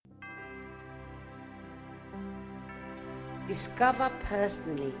Discover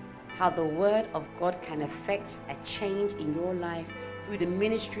personally how the Word of God can affect a change in your life through the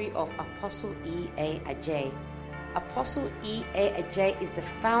ministry of Apostle E.A. Adjei. Apostle E.A. Adjei is the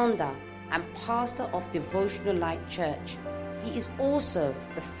founder and pastor of Devotional Light Church. He is also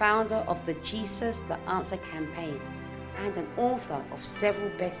the founder of the Jesus the Answer campaign and an author of several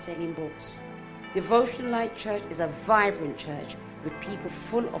best-selling books. Devotional Light Church is a vibrant church with people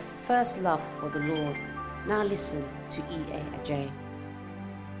full of first love for the Lord. Now listen to E.A. Adjei.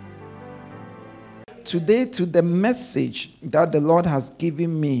 Today, to the message that the Lord has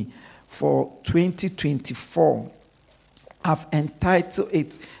given me for 2024, I've entitled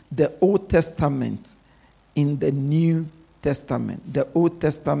it The Old Testament in the New Testament. The Old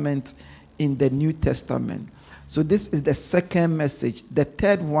Testament in the New Testament. So this is the second message. The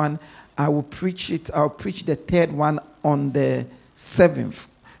third one, I'll preach the third one on the 7th,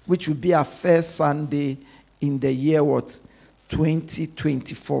 which will be our first Sunday in the year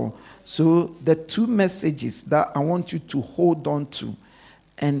 2024. So the two messages that I want you to hold on to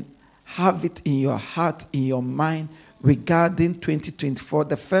and have it in your heart, in your mind regarding 2024.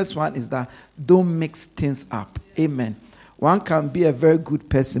 The first one is that don't mix things up. Amen. One can be a very good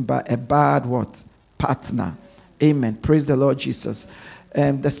person, but a bad what? Partner. Amen. Praise the Lord Jesus.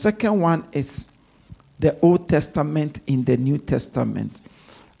 The second one is the Old Testament in the New Testament.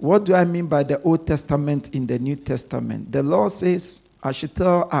 What do I mean by the Old Testament in the New Testament? The Lord says, I should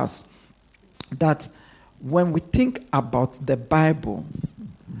tell us that when we think about the Bible,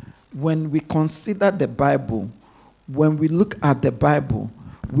 when we consider the Bible, when we look at the Bible,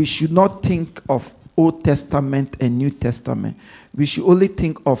 we should not think of Old Testament and New Testament. We should only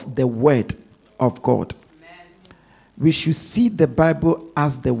think of the Word of God. Amen. We should see the Bible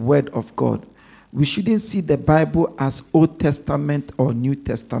as the Word of God. We shouldn't see the Bible as Old Testament or New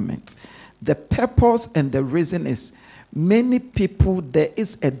Testament. The purpose and the reason is many people, there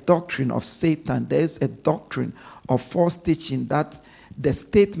is a doctrine of Satan, there is a doctrine of false teaching that the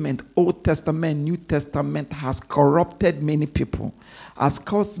statement Old Testament, New Testament has corrupted many people, has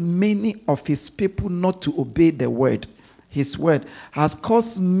caused many of his people not to obey the word. His word has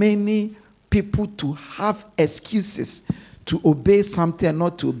caused many people to have excuses to obey something and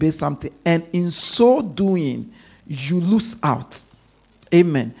not to obey something. And in so doing, you lose out.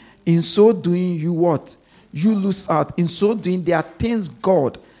 Amen. In so doing, you what? You lose out. In so doing, there are things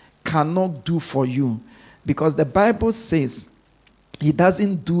God cannot do for you. Because the Bible says he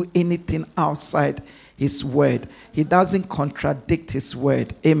doesn't do anything outside his word. He doesn't contradict his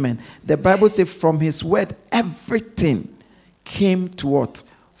word. Amen. The Bible says from his word, everything came to what?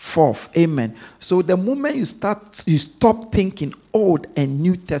 Forth. Amen. So the moment you stop thinking Old and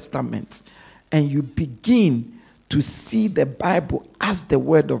New Testament and you begin to see the Bible as the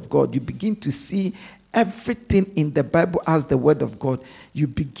word of God, you begin to see everything in the Bible as the word of God, you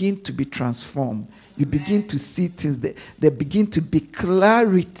begin to be transformed. You begin to see things, they begin to be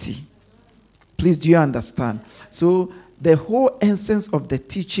clarity. Please, do you understand? So the whole essence of the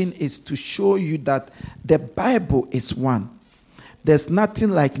teaching is to show you that the Bible is one. There's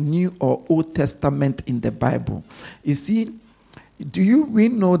nothing like New or Old Testament in the Bible. You see, we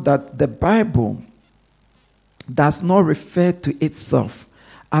know that the Bible does not refer to itself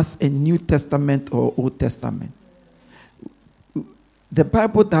as a New Testament or Old Testament. The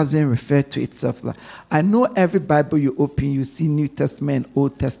Bible doesn't refer to itself. I know every Bible you open, you see New Testament and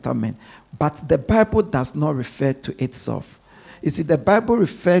Old Testament, but the Bible does not refer to itself. You see, the Bible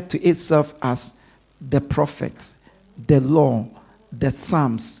refers to itself as the prophets, the law, the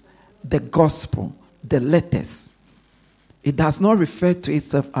Psalms, the gospel, the letters. It does not refer to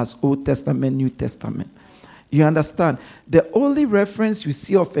itself as Old Testament, New Testament. You understand? The only reference you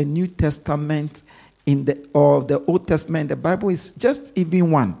see of a New Testament the Old Testament in the Bible is just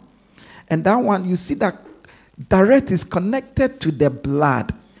even one. And that one, you see that direct is connected to the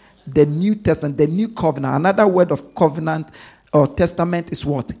blood. The New Testament, the new covenant. Another word of covenant or testament is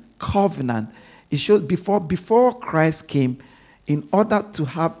what? Covenant. It shows before Christ came, in order to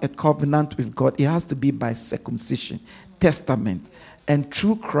have a covenant with God, it has to be by circumcision, testament. And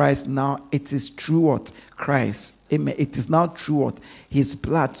through Christ now, it is through what? Christ. Amen. It is now through what? His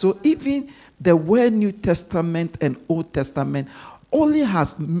blood. So even the word New Testament and Old Testament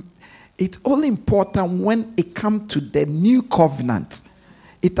it's only important when it comes to the new covenant.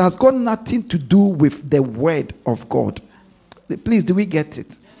 It has got nothing to do with the word of God. Please, do we get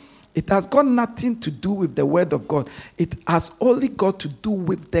it? It has got nothing to do with the word of God. It has only got to do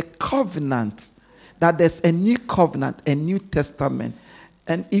with the covenant. That there's a new covenant, a New Testament.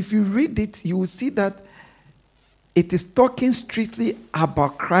 And if you read it, you will see that it is talking strictly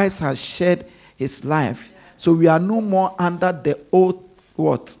about Christ has shed his life So we are no more under the old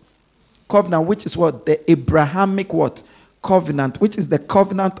what? Covenant, which is what? The Abrahamic what? Covenant, which is the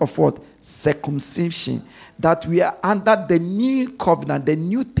covenant of what? Circumcision. That we are under the new covenant, the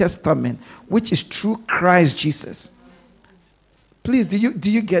New Testament, which is through Christ Jesus. Please, do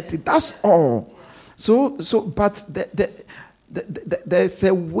you get it? That's all. But there's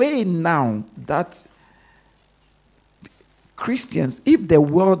a way now that Christians, if the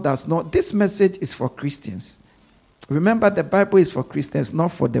world does not, this message is for Christians. Remember, the Bible is for Christians, not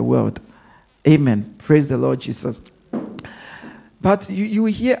for the world. Amen. Praise the Lord Jesus. But you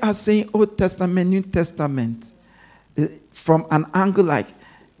hear us saying Old Testament, New Testament, from an angle like,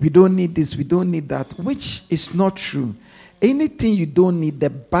 we don't need this, we don't need that, which is not true. Anything you don't need,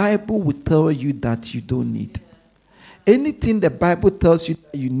 the Bible will tell you that you don't need. Anything the Bible tells you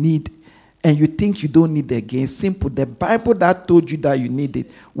that you need, and you think you don't need it again, simple. The Bible that told you that you need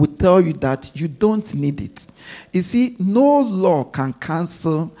it will tell you that you don't need it. You see, no law can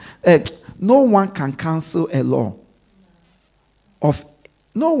cancel, no one can cancel a law.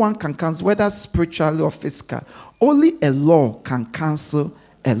 No one can cancel, whether spiritually or physical. Only a law can cancel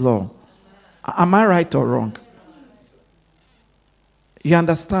a law. Am I right or wrong? You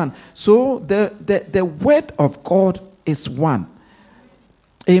understand? So the word of God is one.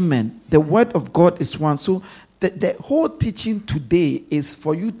 Amen. The word of God is one. So the whole teaching today is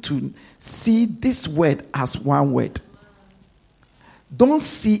for you to see this word as one word. Don't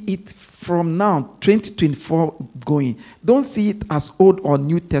see it from now, 2024 going. Don't see it as Old or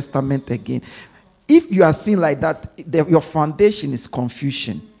New Testament again. If you are seeing like that, your foundation is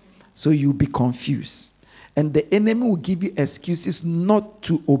confusion. So you'll be confused. And the enemy will give you excuses not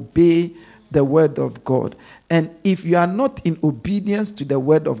to obey the word of God. And if you are not in obedience to the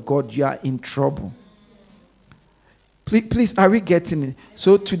word of God, you are in trouble. Please, are we getting it?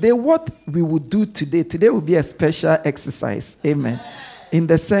 So today, what we will do today will be a special exercise. Amen. In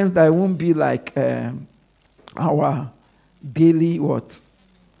the sense that it won't be like our daily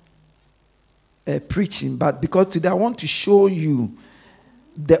preaching. But because today I want to show you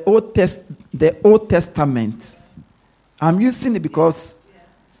the Old Testament. I'm using it because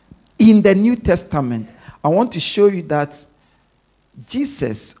in the New Testament, I want to show you that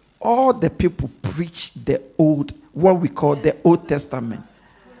Jesus, all the people preach the what we call the Old Testament.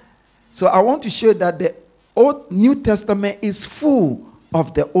 So I want to show you that the New Testament is full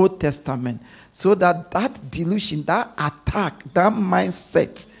of the Old Testament. So that delusion, that attack, that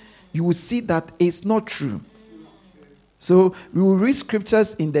mindset, you will see that it's not true. So we will read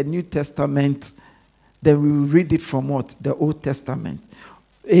scriptures in the New Testament, then we will read it from what? The Old Testament.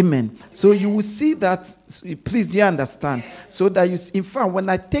 Amen. So you will see that, please, do you understand? So that in fact, when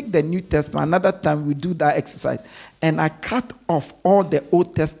I take the New Testament, another time we do that exercise, and I cut off all the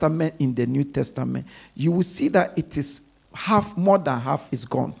Old Testament in the New Testament, you will see that it is more than half is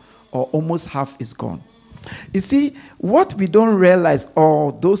gone, or almost half is gone. You see, what we don't realize,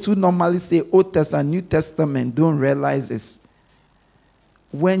 or those who normally say Old Testament, New Testament don't realize is,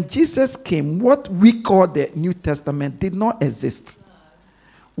 when Jesus came, what we call the New Testament did not exist.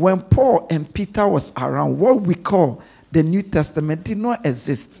 When Paul and Peter was around, what we call the New Testament did not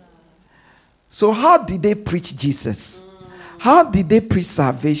exist. So how did they preach Jesus? How did they preach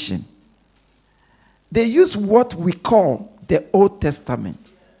salvation? They used what we call the Old Testament.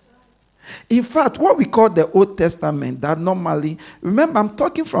 In fact, what we call the Old Testament, that normally, remember, I'm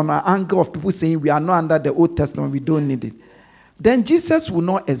talking from an angle of people saying we are not under the Old Testament, we don't need it. Then Jesus will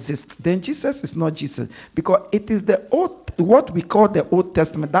not exist. Then Jesus is not Jesus. Because it is what we call the Old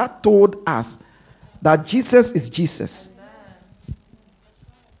Testament that told us that Jesus is Jesus.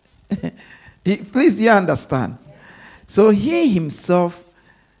 Please, do you understand? So he himself,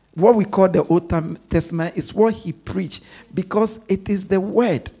 what we call the Old Testament, is what he preached, because it is the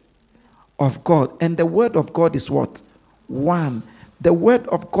word of God. And the word of God is what? One. The word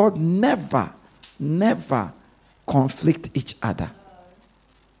of God never conflict each other.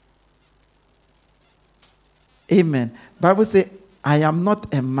 Amen. Bible says, I am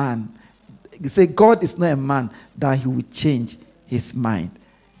not a man. You say God is not a man that he will change his mind.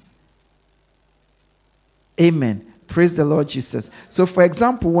 Amen. Praise the Lord Jesus. So for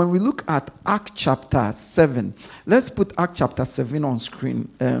example, when we look at Acts chapter 7, let's put Acts chapter 7 on screen.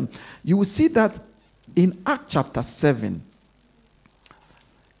 You will see that in Acts chapter 7,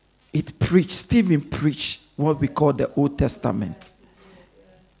 Stephen preached what we call the Old Testament.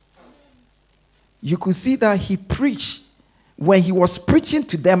 You could see that he preached, when he was preaching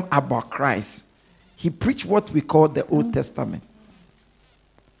to them about Christ, he preached what we call the Old Testament.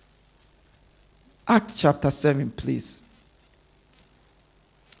 Acts chapter 7, please.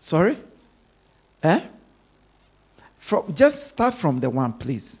 Sorry? Just start from the 1,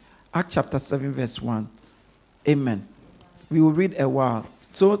 please. Acts chapter 7, verse 1. Amen. We will read a while.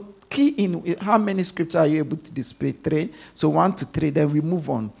 So key in how many scriptures are you able to display? 3. So 1 to 3, then we move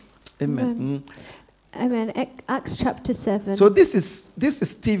on. Amen. Amen. Acts chapter 7. So this is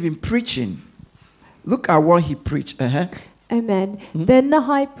Stephen preaching. Look at what he preached. Amen. Then the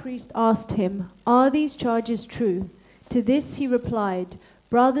high priest asked him, "Are these charges true?" To this he replied,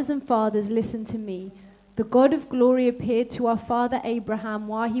 "Brothers and fathers, listen to me. The God of glory appeared to our father Abraham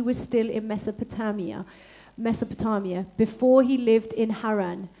while he was still in Mesopotamia, before he lived in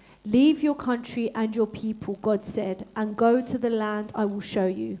Haran. Leave your country and your people, God said, and go to the land I will show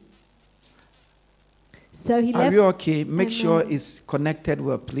you." So he left. Are you okay? Make sure it's connected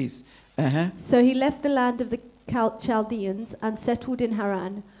well, please. So he left the land of the Chaldeans and settled in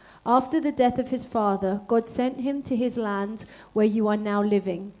Haran. After the death of his father, God sent him to his land where you are now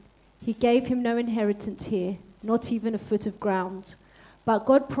living. He gave him no inheritance here, not even a foot of ground. But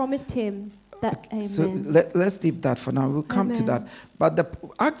God promised him that. Amen. So let's leave that for now. We'll come to that. But the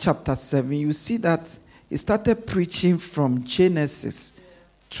Acts chapter 7, you see that he started preaching from Genesis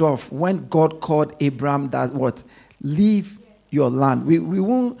 12 when God called Abraham that what? Leave your land. We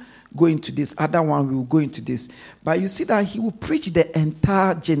won't go into this. Other one, we will go into this. But you see that he will preach the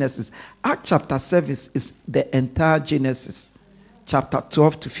entire Genesis. Acts chapter 7 is the entire Genesis. Chapter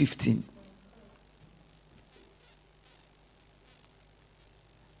 12 to 15.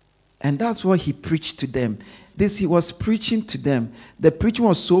 And that's what he preached to them. He was preaching to them. The preaching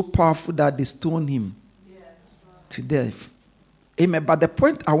was so powerful that they stoned him to death. Amen. But the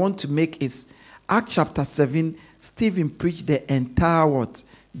point I want to make is Acts chapter 7, Stephen preached the entire what?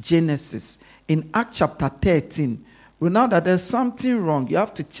 Genesis. In Acts chapter 13, we know that there's something wrong. You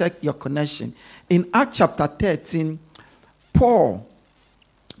have to check your connection. In Acts chapter 13, Paul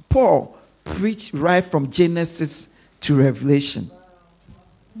preached right from Genesis to Revelation.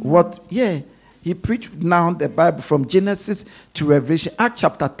 He preached now the Bible from Genesis to Revelation. Acts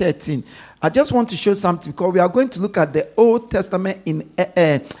chapter 13. I just want to show something because we are going to look at the Old Testament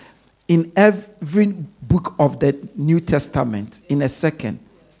in every book of the New Testament in a second.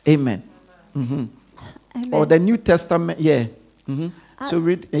 Amen. Amen. Or the New Testament, So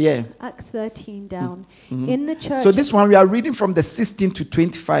read, Acts 13 down. In the church. So this one we are reading from the 16 to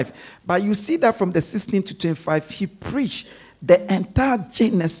 25. But you see that from the 16 to 25, he preached the entire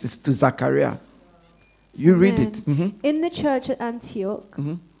Genesis to Zechariah. You read it. In the church at Antioch,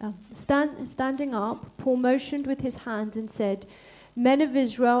 standing up, Paul motioned with his hand and said, "Men of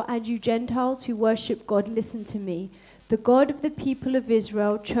Israel and you Gentiles who worship God, listen to me. The God of the people of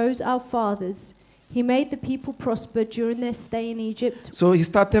Israel chose our fathers. He made the people prosper during their stay in Egypt." So he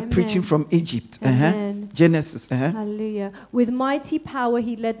started preaching from Egypt. Genesis. Hallelujah. "With mighty power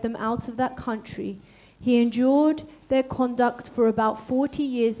he led them out of that country. He endured their conduct for about 40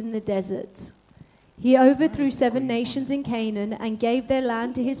 years in the desert. He overthrew 7 nations in Canaan and gave their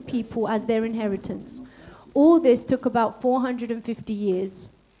land to his people as their inheritance. All this took about 450 years.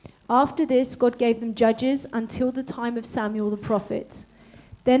 After this, God gave them judges until the time of Samuel the prophet.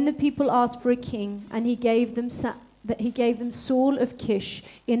 Then the people asked for a king, and he gave them Saul of Kish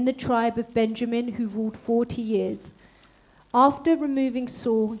in the tribe of Benjamin, who ruled 40 years. After removing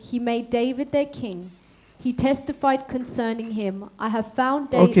Saul, he made David their king. He testified concerning him, 'I have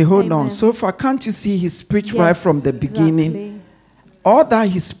found David.'" Okay, hold on. So far, can't you see his preach right from the beginning? Exactly. All that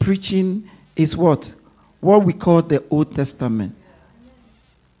he's preaching is what? What we call the Old Testament.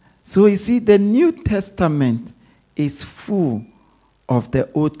 So you see, the New Testament is full of the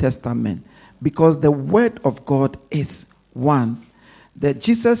Old Testament because the Word of God is one. That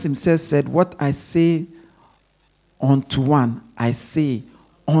Jesus himself said, "What I say unto one, I say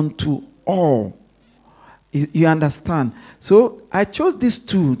unto all." You understand? So I chose these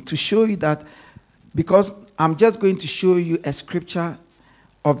two to show you that, because I'm just going to show you a scripture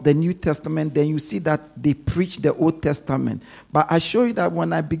of the New Testament, then you see that they preach the Old Testament. But I show you that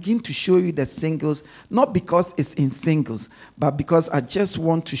when I begin to show you the singles, not because it's in singles, but because I just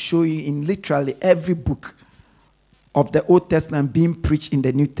want to show you in literally every book of the Old Testament being preached in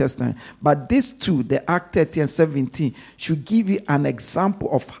the New Testament. But these two, the Act 30 and 17, should give you an example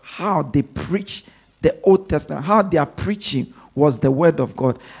of how they preach the Old Testament, how their preaching was the Word of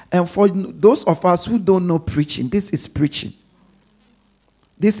God. And for those of us who don't know preaching, this is preaching.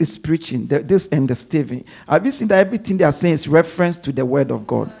 This is preaching. This and the Stephen. Have you seen that everything they are saying is reference to the Word of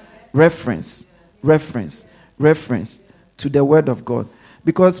God? Reference to the Word of God.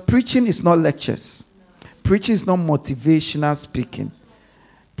 Because preaching is not lectures. Preaching is not motivational speaking.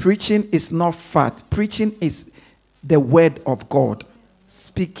 Preaching is not fat. Preaching is the Word of God.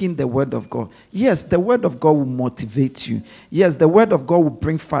 speaking the word of God. Yes, the word of God will motivate you. Yes, the word of God will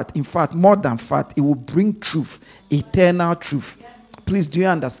bring fat. In fact, more than fat, it will bring truth, eternal truth. Please, do you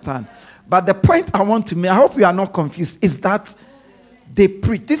understand? But the point I want to make, I hope you are not confused, is that they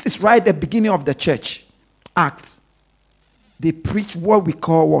preach. This is right at the beginning of the church, Acts. They preach what we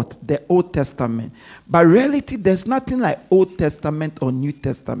call what? The Old Testament. But reality, there's nothing like Old Testament or New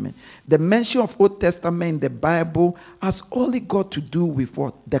Testament. The mention of Old Testament in the Bible has only got to do with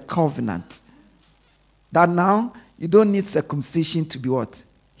what? The covenant. That now, you don't need circumcision to be what?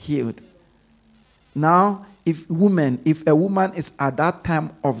 Healed. Now, if a woman is at that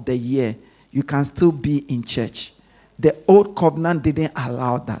time of the year, you can still be in church. The Old Covenant didn't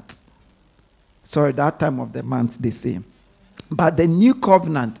allow that. Sorry, that time of the month, they say. But the New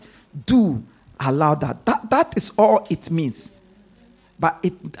Covenant do allow that. That is all it means. But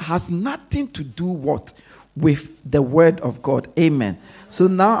it has nothing to do what? With the word of God. Amen. So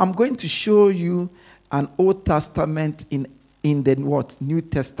now I'm going to show you an Old Testament in the what? New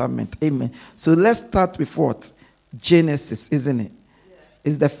Testament. Amen. So let's start with what? Genesis, isn't it?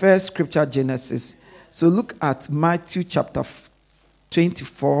 It's the first scripture, Genesis. So look at Matthew chapter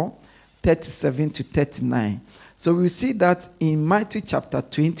 24, 37 to 39. So we see that in Matthew chapter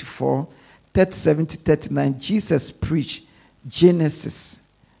 24, 37 to 39, Jesus preached Genesis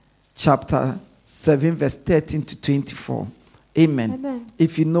chapter 7, verse 13 to 24. Amen. Amen.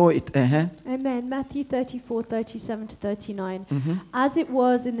 If you know it. Amen. Matthew 34, 37 to 39. As it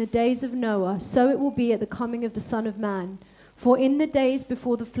was in the days of Noah, so it will be at the coming of the Son of Man. For in the days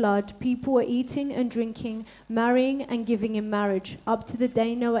before the flood, people were eating and drinking, marrying and giving in marriage, up to the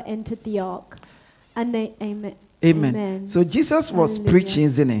day Noah entered the ark. And they, amen. Amen. So Jesus was preaching,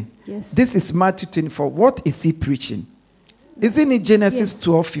 isn't it? Yes. This is Matthew 24. What is he preaching? Isn't it Genesis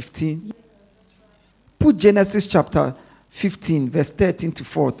 12, 15? Yes. Put Genesis chapter 15, verse 13 to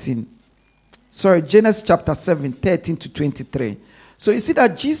 14. Sorry, Genesis chapter 7, 13 to 23. So you see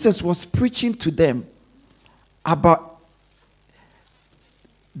that Jesus was preaching to them about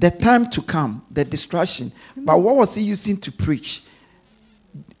the time to come, the destruction. But what was he using to preach?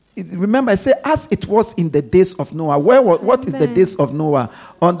 Remember, I said, as it was in the days of Noah. What is the days of Noah?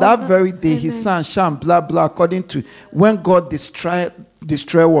 On that very day, his son, Shem, blah, blah, according to when God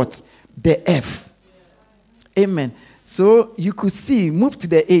destroy what? The earth. Amen. So you could see, move to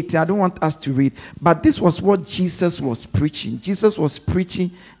the 18. I don't want us to read. But this was what Jesus was preaching. Jesus was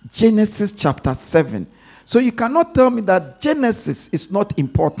preaching Genesis chapter 7. So you cannot tell me that Genesis is not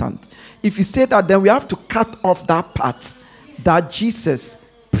important. If you say that, then we have to cut off that part that Jesus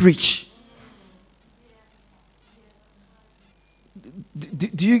preach.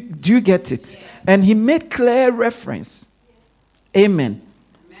 Do you get it? And he made clear reference. Amen.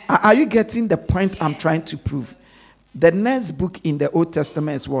 Are you getting the point I'm trying to prove? The next book in the Old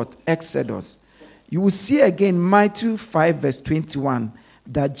Testament is what? Exodus. You will see again Matthew 5 verse 21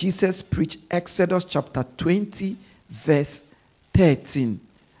 that Jesus preached Exodus chapter 20 verse 13.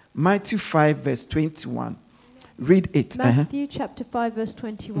 Matthew 5 verse 21. Read it. Matthew chapter 5 verse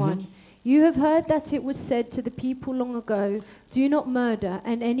 21. You have heard that it was said to the people long ago, do not murder,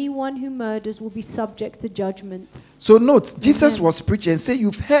 and anyone who murders will be subject to judgment. So note, Jesus was preaching and say,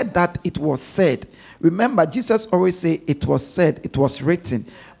 you've heard that it was said. Remember, Jesus always say it was said, it was written.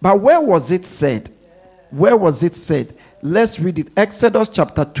 But where was it said? Where was it said? Let's read it. Exodus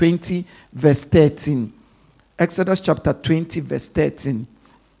chapter 20 verse 13. Exodus chapter 20 verse 13.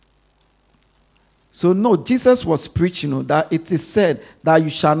 So no, Jesus was preaching that it is said that you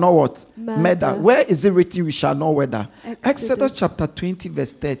shall not what? Murder. Where is it written you shall not murder? Exodus chapter 20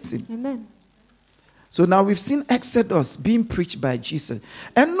 verse 13. Amen. So now we've seen Exodus being preached by Jesus.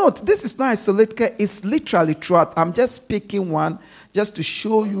 And note, this is not isolated, it's literally throughout. I'm just picking one just to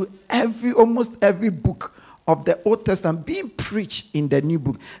show you almost every book of the Old Testament being preached in the new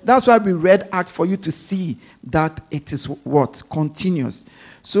book. That's why we read Acts for you to see that it is what? Continuous.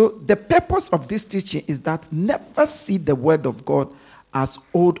 So the purpose of this teaching is that never see the word of God as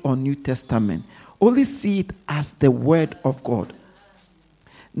Old or New Testament. Only see it as the word of God.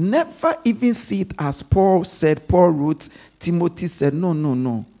 Never even see it as Paul said, Paul wrote, Timothy said.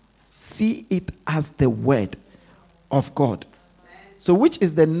 No. See it as the word of God. So which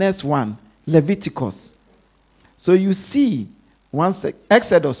is the next one? Leviticus. So you see,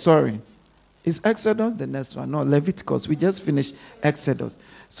 Exodus, sorry. Is Exodus the next one? No, Leviticus. We just finished Exodus.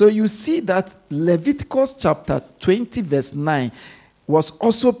 So you see that Leviticus chapter 20 verse 9 was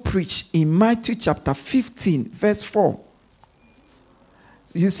also preached in Matthew chapter 15 verse 4.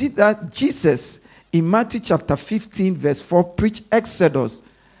 You see that Jesus in Matthew chapter 15 verse 4 preached Exodus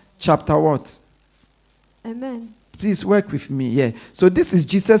chapter what? Amen. Please work with me. Yeah. So this is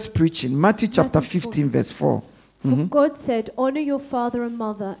Jesus preaching. Matthew chapter Matthew 15, verse 4. For God said, honor your father and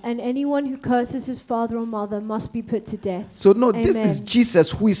mother, and anyone who curses his father or mother must be put to death. So no, this is Amen.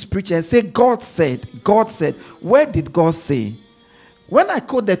 Jesus who is preaching. And say, God said. God said. Where did God say? When I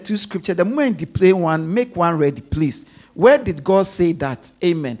quote the two scriptures, the moment you play one, make one ready, please. Where did God say that?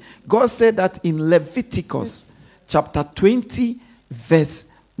 Amen. God said that in Leviticus chapter 20, verse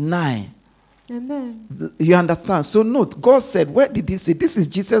 9. Amen. You understand? So note, God said, where did he say? This is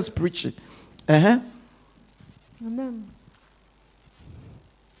Jesus preaching. Amen.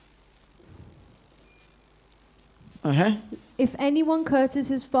 If anyone curses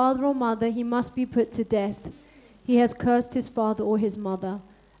his father or mother, he must be put to death. He has cursed his father or his mother,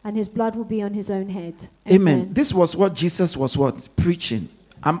 and his blood will be on his own head. Amen. This was what Jesus was what? Preaching.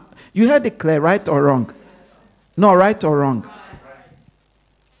 You heard it clear, right or wrong? No, right or wrong?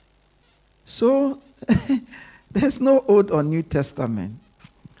 So, there's no Old or New Testament.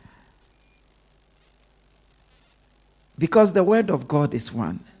 Because the word of God is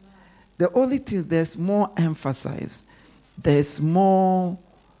one. The only thing, there's more emphasis. There's more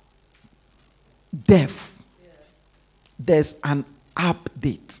depth. There's an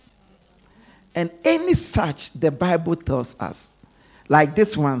update. And any such, the Bible tells us. Like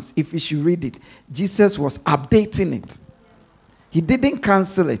this one's, if you should read it, Jesus was updating it. He didn't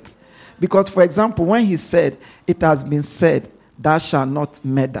cancel it. Because, for example, when he said, it has been said, thou shalt not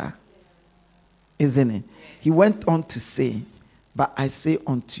murder. Isn't it? He went on to say, but I say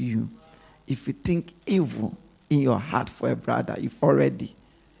unto you, if you think evil in your heart for a brother, you've already.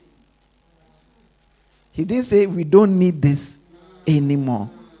 He didn't say we don't need this anymore.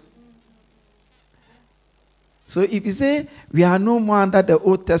 So if you say we are no more under the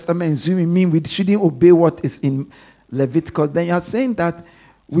Old Testament, you mean we shouldn't obey what is in Leviticus, then you are saying that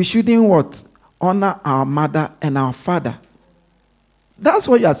we shouldn't what? Honor our mother and our father. That's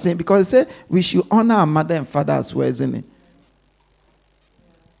what you are saying, because it said we should honor our mother and father as well, isn't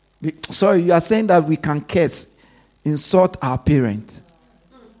it? Sorry, you are saying that we can curse, insult our parents.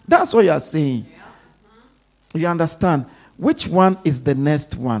 That's what you are saying. You understand? Which one is the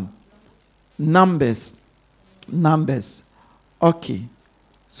next one? Numbers. Okay.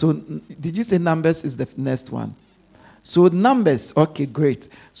 So, did you say Numbers is the next one? So, Numbers. Okay, great.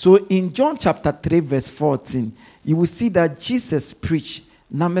 So, in John chapter 3, verse 14, you will see that Jesus preached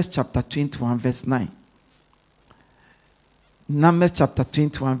Numbers chapter 21, verse 9. Numbers chapter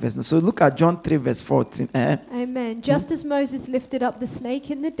 21, verse 9. So look at John 3, verse 14. Amen. Just as Moses lifted up the snake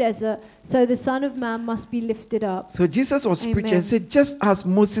in the desert, so the Son of Man must be lifted up. So Jesus was preaching and said, just as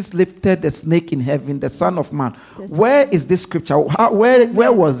Moses lifted the snake in heaven, the Son of Man. Where is this scripture?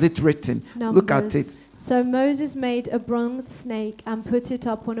 Where was it written? Numbers. Look at it. So Moses made a bronze snake and put it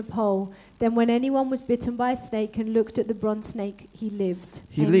up on a pole. Then when anyone was bitten by a snake and looked at the bronze snake, he lived.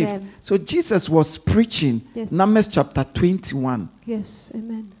 He lived. So Jesus was preaching Numbers chapter 21. Yes,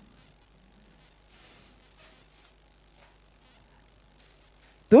 amen.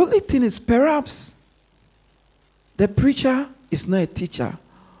 The only thing is perhaps the preacher is not a teacher,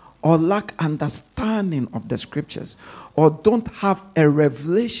 or lack understanding of the scriptures, or don't have a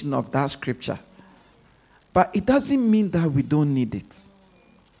revelation of that scripture. But it doesn't mean that we don't need it.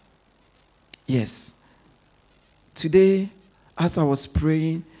 Yes. Today, as I was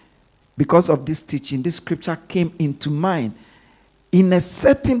praying, because of this teaching, this scripture came into mind in a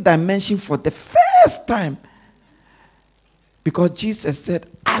certain dimension for the first time. Because Jesus said,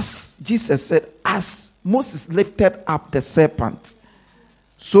 as Moses lifted up the serpent,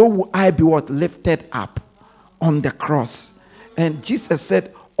 so will I be what? Lifted up on the cross. And Jesus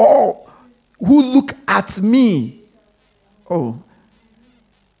said, oh, who look at me. Oh,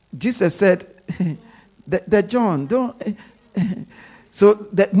 Jesus said, the John, don't. So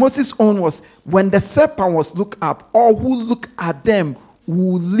that Moses' own was, when the serpent was looked up, all who look at them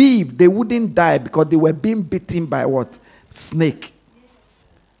will live. They wouldn't die because they were being bitten by what? Snake.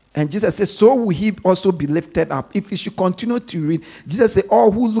 And Jesus said, so will he also be lifted up. If you should continue to read, Jesus said, all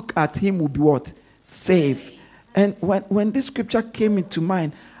who look at him will be what? Saved. And when this scripture came into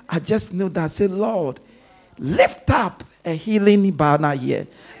mind, I just knew that I said, Lord, lift up a healing banner here.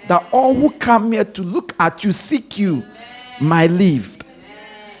 That all who come here to look at you, seek you, might live.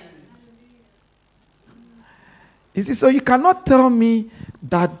 You see, so you cannot tell me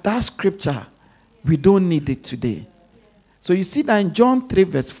that scripture, we don't need it today. So you see that in John 3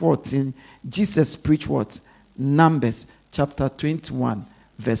 verse 14, Jesus preached what? Numbers chapter 21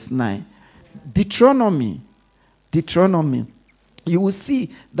 verse 9. Deuteronomy. You will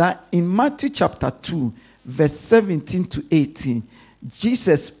see that in Matthew chapter 2 verse 17 to 18,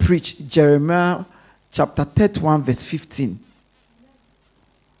 Jesus preached Jeremiah chapter 31, verse 15.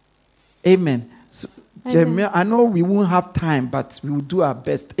 Amen. So, Amen. Jeremiah, I know we won't have time, but we will do our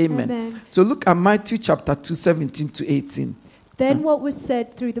best. Amen. Amen. So look at Matthew chapter 2, 17 to 18. Then what was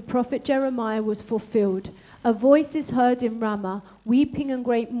said through the prophet Jeremiah was fulfilled. A voice is heard in Ramah, weeping and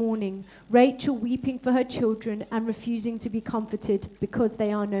great mourning, Rachel weeping for her children and refusing to be comforted because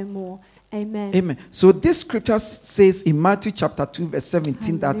they are no more. Amen. Amen. So this scripture says in Matthew chapter 2, verse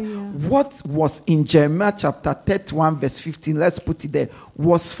 17 Hallelujah. that what was in Jeremiah chapter 31, verse 15, let's put it there,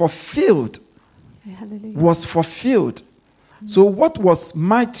 was fulfilled. Hallelujah. Was fulfilled. So what was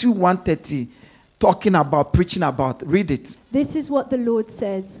Matthew 1:30 talking about, preaching about? Read it. This is what the Lord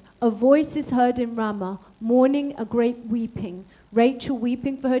says. A voice is heard in Ramah, mourning, a great weeping, Rachel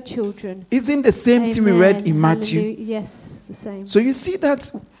weeping for her children. Isn't the same thing we read in Matthew? Hallelujah. Yes, the same. So you see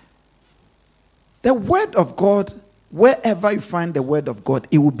that the word of God, wherever you find the word of God,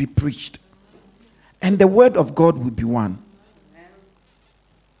 it will be preached. And the word of God will be one.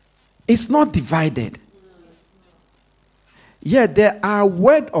 It's not divided. Yet there are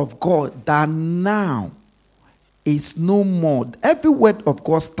word of God that now is no more. Every word of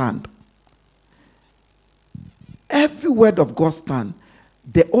God stand. Every word of God stand.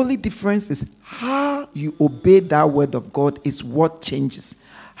 The only difference is how you obey that word of God is what changes.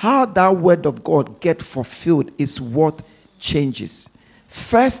 How that word of God get fulfilled is what changes.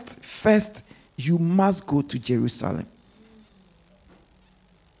 First, you must go to Jerusalem.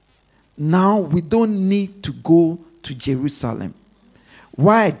 Now we don't need to go to Jerusalem.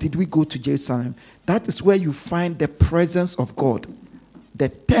 Why did we go to Jerusalem? That is where you find the presence of God, the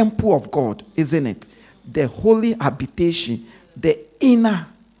temple of God, isn't it? The holy habitation, the inner.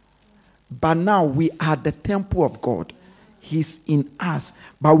 But now we are the temple of God. He's in us.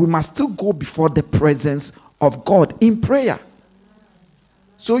 But we must still go before the presence of God in prayer.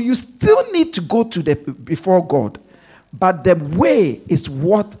 So you still need to go to before God. But the way is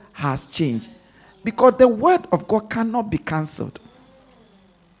what has changed. Because the word of God cannot be cancelled.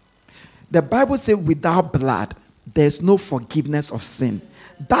 The Bible says without blood, there's no forgiveness of sin.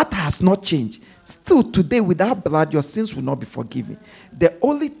 That has not changed. Still today, without blood, your sins will not be forgiven. The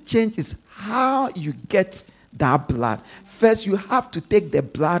only change is how you get that blood. First, you have to take the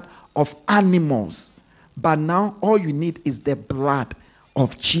blood of animals. But now, all you need is the blood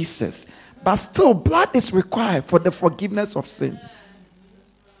of Jesus. But still, blood is required for the forgiveness of sin.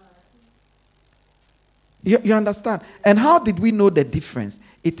 You understand? And how did we know the difference?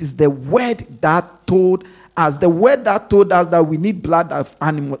 It is the word that told us. The word that told us that we need blood of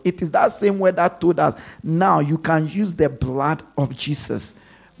animal. It is that same word that told us now you can use the blood of Jesus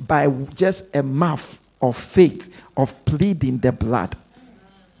by just a mouth of faith of pleading the blood.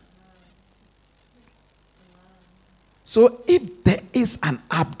 So if there is an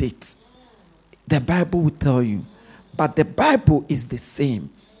update, the Bible will tell you. But the Bible is the same.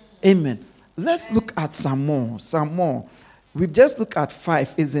 Amen. Let's look at some more. We've just looked at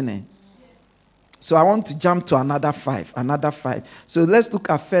 5, isn't it? So I want to jump to another 5. So let's look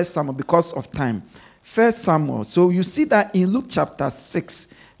at 1 Samuel because of time. 1 Samuel. So you see that in Luke chapter 6,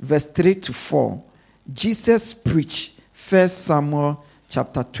 verse 3 to 4, Jesus preached 1 Samuel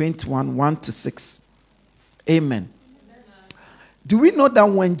chapter 21, 1 to 6. Amen. Do we know that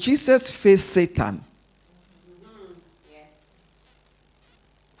when Jesus faced Satan,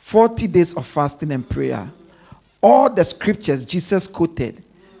 40 days of fasting and prayer, all the scriptures Jesus quoted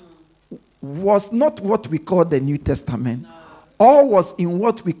was not what we call the New Testament. All was in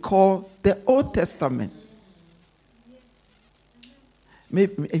what we call the Old Testament.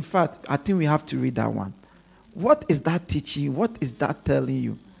 Maybe, in fact, I think we have to read that one. What is that teaching? What is that telling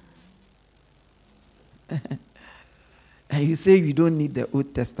you? And you say you don't need the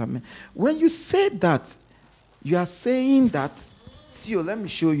Old Testament. When you say that, you are saying that, see, let me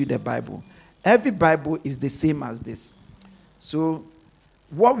show you the Bible. Every Bible is the same as this. So,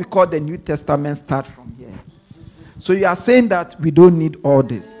 what we call the New Testament starts from here. So, you are saying that we don't need all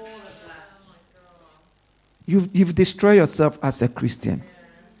this. You've destroyed yourself as a Christian.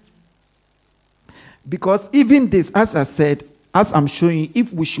 Because even this, as I said, as I'm showing you,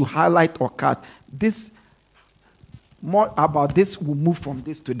 if we should highlight or cut, this, more about this will move from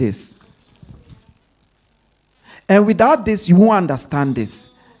this to this. And without this, you won't understand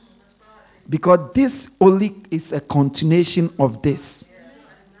this. Because this only is a continuation of this.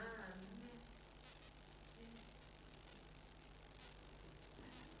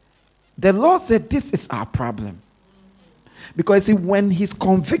 The Lord said this is our problem. Because see, when he's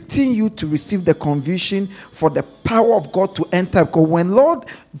convicting you to receive the conviction for the power of God to enter, because when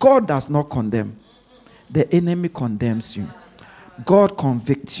God does not condemn, the enemy condemns you. God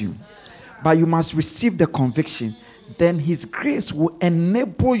convicts you. But you must receive the conviction. Then his grace will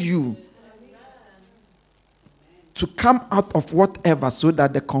enable you to come out of whatever so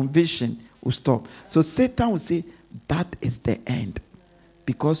that the conviction will stop. So Satan will say, that is the end.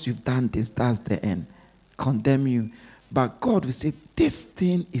 Because you've done this, that's the end. Condemn you. But God will say, this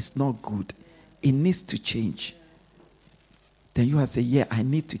thing is not good. It needs to change. Then you will say, yeah, I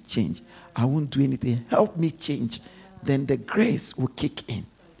need to change. I won't do anything. Help me change. Then the grace will kick in.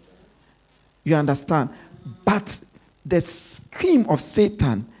 You understand? But the scheme of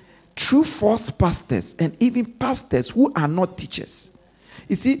Satan through false pastors and even pastors who are not teachers.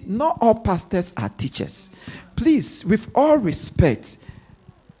 You see, not all pastors are teachers. Please, with all respect,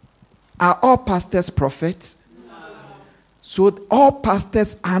 are all pastors prophets? No. So all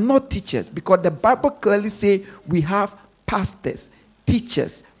pastors are not teachers, because the Bible clearly says we have pastors,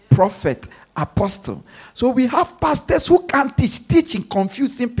 teachers, prophet, apostle. So we have pastors who can't teaching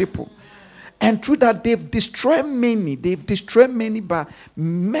confusing people. And through that, they've destroyed many. They've destroyed many by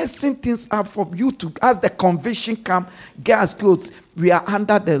messing things up for you to, as the conviction comes, guys, goods, we are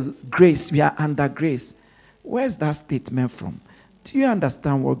under the grace. We are under grace. Where's that statement from? Do you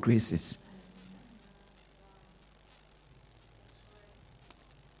understand what grace is?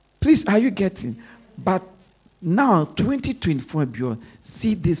 Please, are you getting? But now, 2024 and beyond,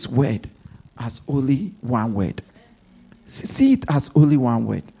 see this word as only one word. See it as only one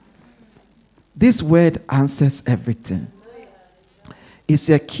word. This word answers everything. It's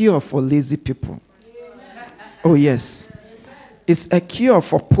a cure for lazy people. Oh, yes. It's a cure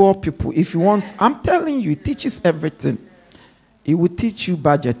for poor people. If you want, I'm telling you, it teaches everything. It will teach you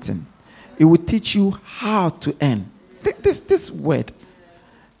budgeting. It will teach you how to earn. This word.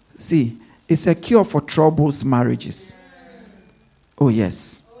 See, it's a cure for troubles marriages. Oh,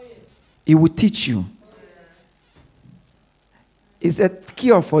 yes. It will teach you. It's a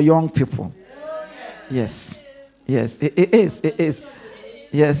cure for young people. Yes. Yes, it is. It is.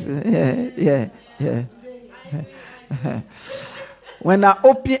 Yes. Yeah. When I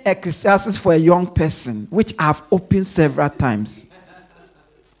open Ecclesiastes for a young person, which I've opened several times,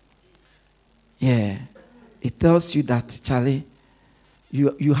 yeah, it tells you that, Charlie,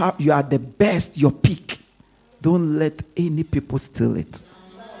 you are the best, your peak. Don't let any people steal it.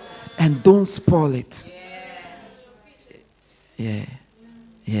 And don't spoil it.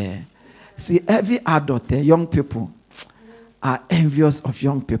 Yeah. See, every adult, young people, are envious of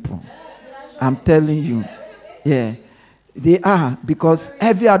young people. I'm telling you. Yeah. They are, because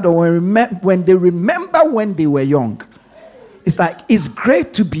every adult, when they remember when they were young, it's like, it's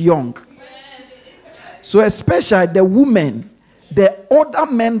great to be young. So especially the women, the older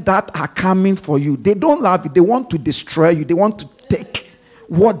men that are coming for you, they don't love you. They want to destroy you. They want to take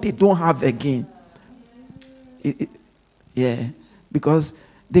what they don't have again. Yeah. Because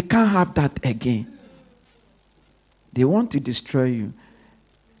they can't have that again. They want to destroy you.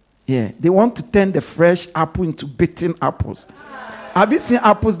 Yeah. They want to turn the fresh apple into beaten apples. Have you seen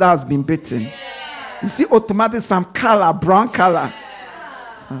apples that has been beaten? You see automatically some color, brown color.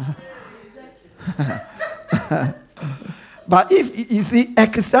 But if you see,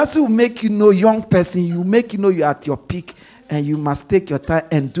 Ecclesiastes will make you know, young person, you make you know you're at your peak, and you must take your time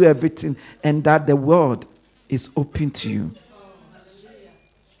and do everything, and that the world is open to you.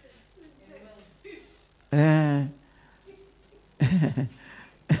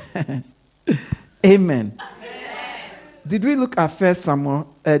 Amen. Did we look at First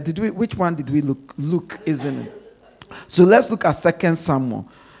Samuel? Which one did we look? Luke, isn't it? So let's look at 2 Samuel.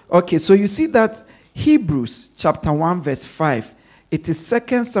 Okay, so you see that Hebrews chapter 1 verse 5. It is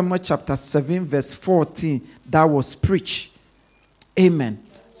 2 Samuel chapter 7 verse 14 that was preached. Amen.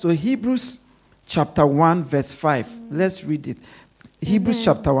 So Hebrews chapter 1 verse 5. Let's read it. Hebrews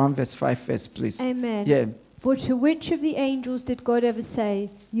chapter 1 verse 5 first, please. Amen. Yeah. For to which of the angels did God ever say,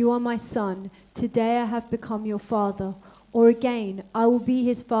 "You are my son, today I have become your father"? Or again, "I will be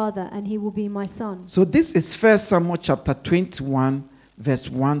his father and he will be my son"? So this is 1 Samuel chapter 21 verse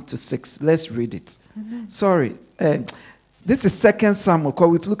 1 to 6. Let's read it. Amen. Sorry. This is 2 Samuel, because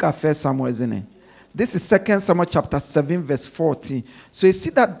we've looked at 1 Samuel, isn't it? This is 2 Samuel chapter 7 verse 14. So you see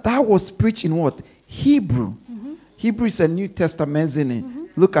that was preached in what? Hebrew. Mm-hmm. Hebrew is a New Testament, isn't it? Mm-hmm.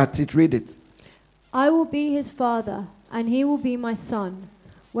 Look at it, read it. "I will be his father, and he will be my son.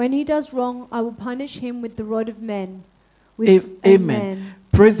 When he does wrong, I will punish him with the rod of men." Amen.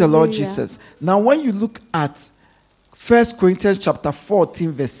 Praise the Lord Hallelujah. Jesus. Now, when you look at 1 Corinthians chapter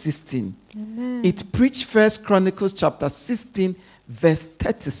 14, verse 16, Amen. it preached 1 Chronicles chapter 16, verse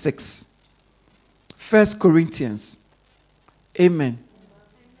 36. 1 Corinthians. Amen.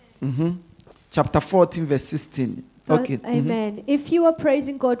 Mm-hmm. Chapter 14, verse 16. Okay. Amen. If you are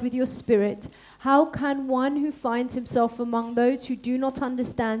praising God with your spirit, how can one who finds himself among those who do not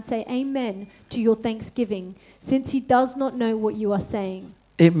understand say amen to your thanksgiving, since he does not know what you are saying?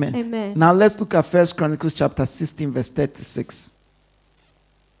 Amen. Amen. Now let's look at 1 Chronicles chapter 16, verse 36.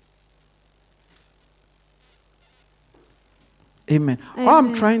 Amen.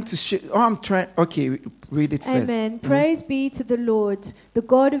 Okay, read it first. Amen. Praise be to the Lord, the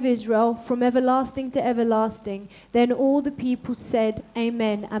God of Israel, from everlasting to everlasting. Then all the people said,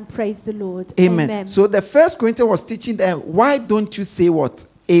 Amen, and praised the Lord. Amen. So the first Corinthians was teaching them, why don't you say what?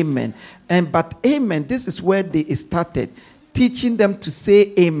 Amen. But amen, this is where they started, teaching them to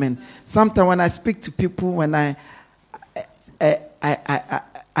say amen. Sometimes when I speak to people, when I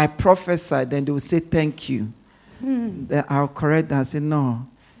prophesy, then they will say thank you. Then I'll correct them and say, no,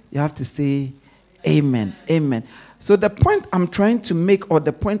 you have to say amen. Amen. So the point I'm trying to make, or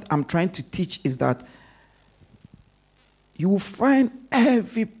the point I'm trying to teach, is that you will find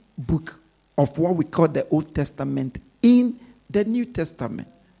every book of what we call the Old Testament in the New Testament.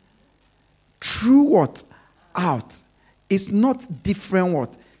 Through what? Out. It's not different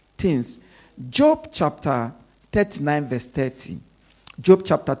what? Things. Job chapter 39 verse 30. Job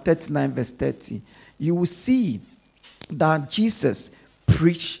chapter 39 verse 30. You will see that Jesus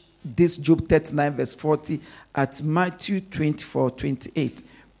preached this Job 39 verse 40 at Matthew 24:28.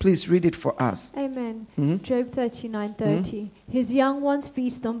 Please read it for us. Amen. Job 39:30. His young ones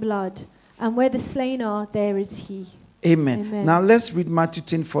feast on blood, and where the slain are, there is he. Amen. Amen. Now let's read Matthew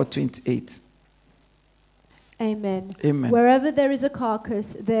 24:28. Amen. Amen. Wherever there is a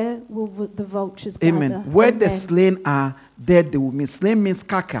carcass, there will the vultures gather. Amen. Where Amen. the slain are, there they will meet. Slain means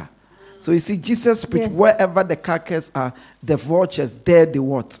kaka. So you see, Jesus preached, Yes. wherever the carcass are, the vultures, there they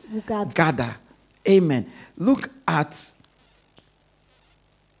what? Will gather. Gather. Amen. Look at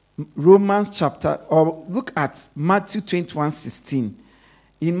Romans chapter, or look at Matthew 21:16.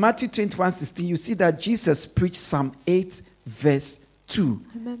 In Matthew 21:16, you see that Jesus preached Psalm 8 verse 2.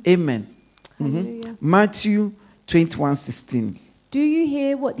 Amen. Amen. Hallelujah. Matthew 21:16. Do you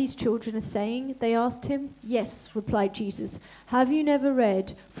hear what these children are saying? They asked him. Yes, replied Jesus. Have you never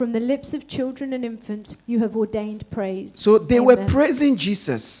read, from the lips of children and infants you have ordained praise? So they Amen. were praising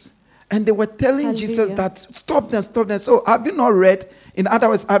Jesus. And they were telling Jesus Hallelujah. that, stop them. So have you not read, in other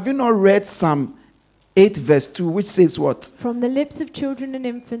words, have you not read Psalm 8 verse 2, which says what? From the lips of children and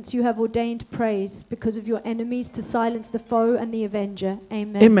infants you have ordained praise, because of your enemies, to silence the foe and the avenger.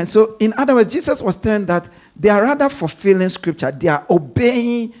 Amen. Amen. So in other words, Jesus was telling that they are rather fulfilling scripture. They are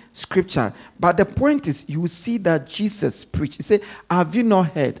obeying scripture. But the point is, you will see that Jesus preached. He said, have you not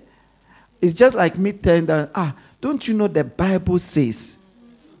heard? It's just like me telling them, don't you know the Bible says?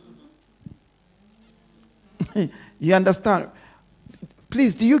 You understand?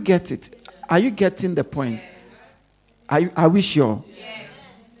 Please, do you get it? Are you getting the point? Are we sure? Yes.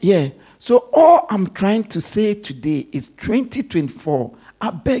 Yeah. So all I'm trying to say today is 2024. I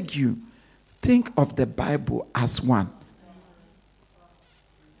beg you, think of the Bible as one.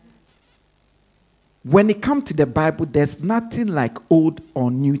 When it comes to the Bible, there's nothing like Old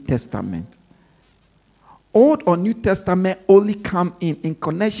or New Testament. Old or New Testament only come in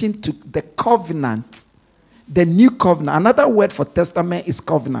connection to the covenant. The new covenant. Another word for testament is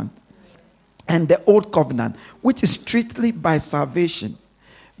covenant. And the old covenant, which is strictly by salvation.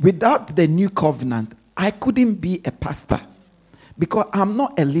 Without the new covenant, I couldn't be a pastor, because I'm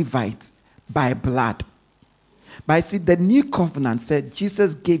not a Levite by blood. But I see the new covenant said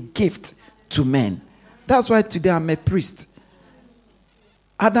Jesus gave gift to men. That's why today I'm a priest.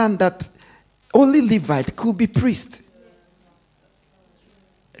 Other than that, only Levite could be priest.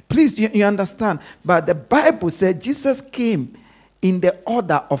 Please, you understand? But the Bible said Jesus came in the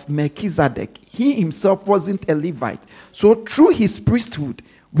order of Melchizedek. He himself wasn't a Levite. So through his priesthood,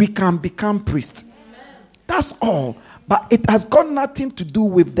 we can become priests. That's all. But it has got nothing to do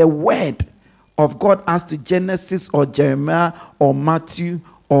with the word of God as to Genesis or Jeremiah or Matthew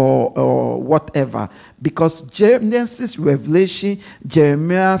or whatever. Because Genesis, Revelation,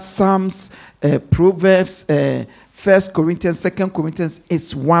 Jeremiah, Psalms, Proverbs, 1 Corinthians, 2 Corinthians,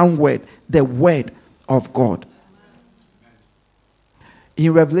 it's one word, the word of God.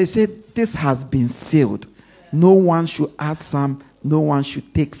 In Revelation, this has been sealed. No one should add some, no one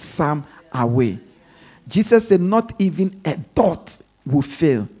should take some away. Jesus said not even a dot will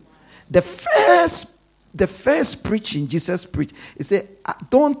fail. The first preaching Jesus preached, he said, I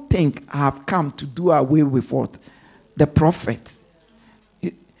don't think I have come to do away with what? The prophet.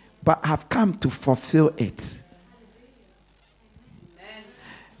 But I have come to fulfill it. Amen.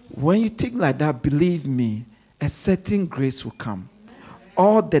 When you think like that, believe me, a certain grace will come.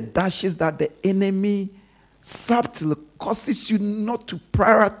 All the dashes that the enemy subtle, causes you not to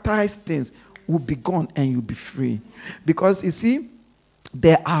prioritize things, will be gone and you'll be free. Because you see,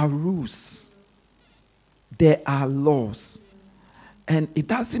 there are rules, there are laws, and it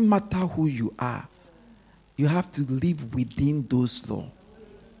doesn't matter who you are. You have to live within those laws.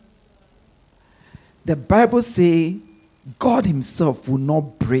 The Bible says God himself will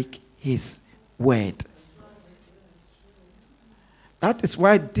not break his word. That is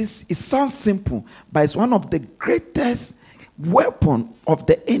why it sounds simple, but it's one of the greatest weapons of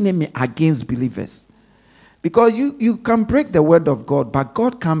the enemy against believers. Because you can break the word of God, but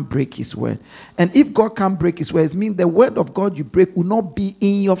God can't break his word. And if God can't break his word, it means the word of God you break will not be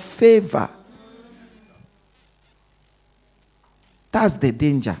in your favor. That's the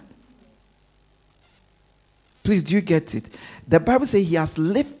danger. Please, do you get it? The Bible says he has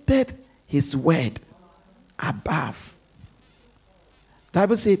lifted his word above. The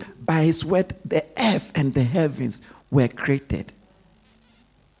Bible says by his word the earth and the heavens were created.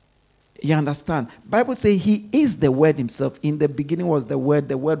 You understand? Bible says he is the word himself. In the beginning was the word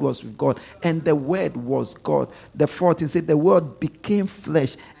was with God, and the word was God. The fourth, he said the word became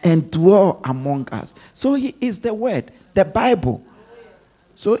flesh and dwelt among us. So he is the word, the Bible.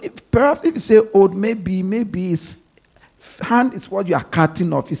 So perhaps if you say old, maybe his hand is what you are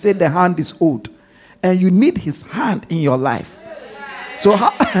cutting off. You say the hand is old, and you need his hand in your life. So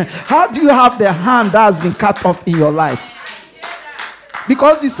how do you have the hand that has been cut off in your life?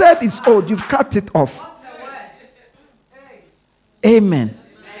 Because you said it's old, you've cut it off. Amen.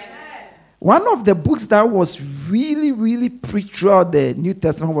 One of the books that was really, really preached throughout the New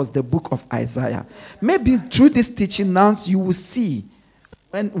Testament was the book of Isaiah. Maybe through this teaching now you will see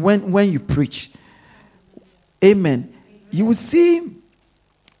when you preach. Amen. You will see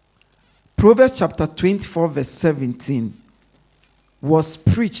Proverbs chapter 24 verse 17 was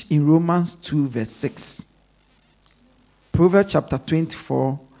preached in Romans 2 verse 6. Proverbs chapter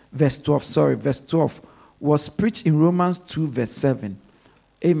 24 verse 12 was preached in Romans 2 verse 7.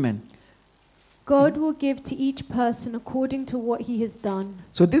 Amen. God will give to each person according to what he has done.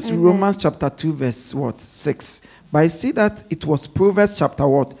 So this is Amen. Romans chapter 2 verse 6. But I see that it was Proverbs chapter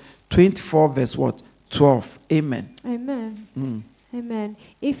 24 verse 12. Amen. Amen. Amen.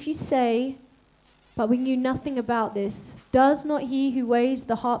 If you say, but we knew nothing about this, does not he who weighs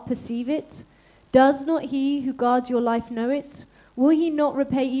the heart perceive it? Does not he who guards your life know it? Will he not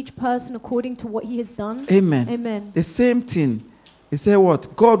repay each person according to what he has done? Amen. Amen. The same thing. He said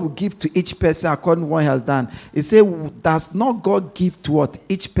what? God will give to each person according to what he has done. He said, does not God give to what?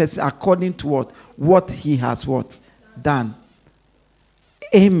 Each person according to what? What he has what? Done.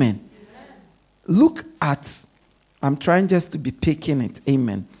 Amen. Look at, I'm trying just to be picking it.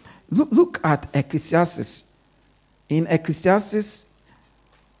 Amen. Look at Ecclesiastes. In Ecclesiastes,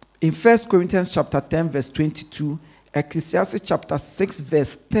 in 1 Corinthians chapter 10 verse 22, Ecclesiastes chapter 6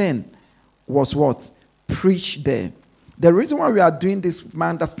 verse 10 was what? Preached there. The reason why we are doing this, my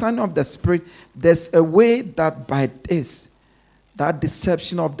understanding of the Spirit, there's a way that by this, that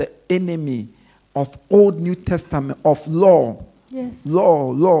deception of the enemy of Old New Testament, of law, yes,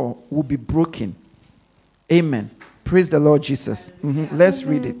 law will be broken. Amen. Praise the Lord Jesus. Let's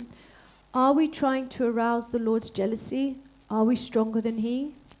read it. Are we trying to arouse the Lord's jealousy? Are we stronger than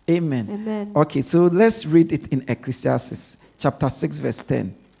he? Amen. Amen. Okay, so let's read it in Ecclesiastes chapter 6 verse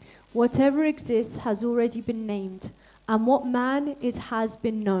 10. Whatever exists has already been named, and what man is has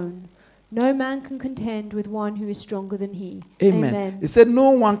been known. No man can contend with one who is stronger than he. Amen. He said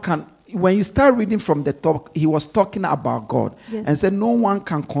no one can. When you start reading from the top, he was talking about God. Yes. And said no one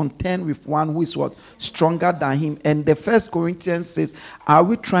can contend with one who is what? Stronger than him. And the 1 Corinthians says, are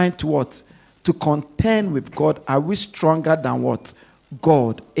we trying to what? To contend with God? Are we stronger than what?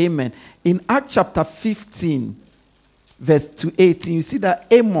 God. Amen. In Acts chapter 15, verse 18, you see that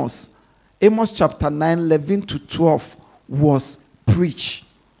Amos chapter 9, 11 to 12 was preached.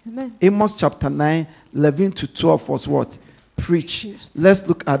 Amen. Amos chapter 9, 11 to 12 was what? Preach. Let's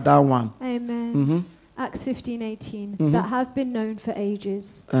look at that one. Amen. Acts 15:18, that have been known for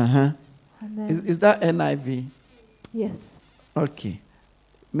ages. Amen. Amen. Is that NIV? Yes. Okay.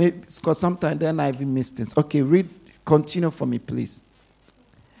 Maybe because sometimes the NIV missed things. Okay, read. Continue for me, please.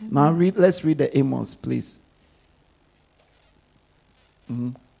 Amen. Now read. Let's read the Amos, please.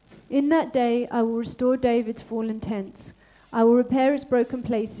 In that day I will restore David's fallen tents. I will repair its broken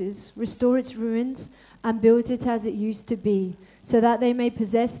places, restore its ruins, and build it as it used to be, so that they may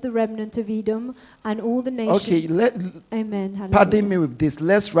possess the remnant of Edom and all the nations. Okay, Amen. Hallelujah. pardon me with this.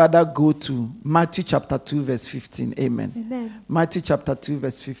 Let's rather go to Matthew chapter 2 verse 15. Amen. Amen. Matthew chapter 2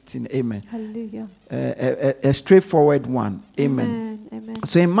 verse 15. Amen. Hallelujah. A straightforward one. Amen. Amen. Amen.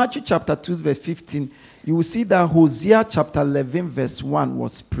 So in Matthew chapter 2, verse 15, you will see that Hosea chapter 11, verse 1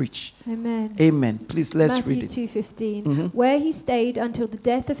 was preached. Amen. Amen. Please, let's Matthew read it. 2:15, where he stayed until the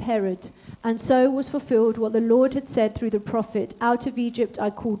death of Herod, and so was fulfilled what the Lord had said through the prophet, out of Egypt I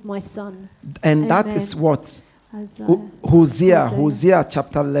called my son. And that Amen. is what? Isaiah. Hosea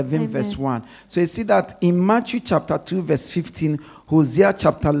chapter 11, Amen. verse 1. So you see that in Matthew chapter 2, verse 15, Hosea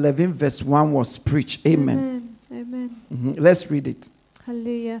chapter 11, verse 1 was preached. Amen. Amen. Let's read it.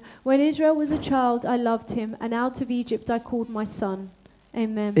 Hallelujah. When Israel was a child, I loved him, and out of Egypt I called my son.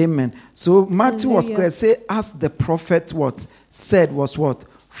 Amen. Amen. So Matthew was Hallelujah. clear. Say, as the prophet what said was what?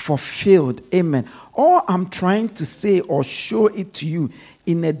 Fulfilled. Amen. All I'm trying to say or show it to you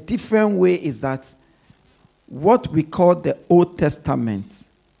in a different way is that what we call the Old Testament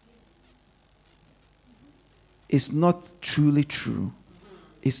is not truly true.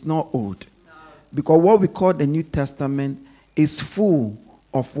 It's not old. Because what we call the New Testament is full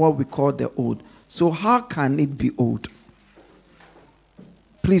of what we call the old. So how can it be old?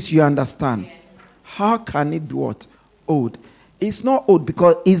 Please, you understand? How can it be what? Old. It's not old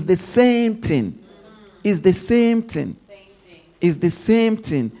because it's the same thing. It's the same thing. It's the same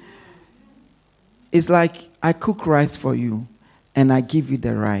thing. It's like I cook rice for you and I give you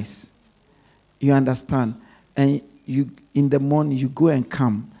the rice. You understand? And you in the morning you go and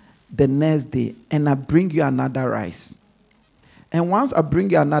come the next day and I bring you another rice. And once I bring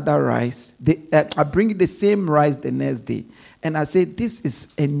you another rice, I bring you the same rice the next day. And I say, this is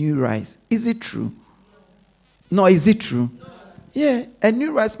a new rice. Is it true? No, is it true? Yeah, a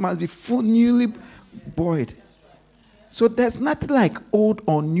new rice must be full, newly boiled. So there's nothing like Old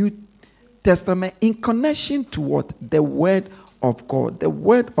or New Testament in connection to what? The Word of God. The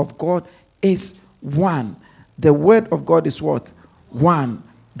Word of God is one. The Word of God is what? One.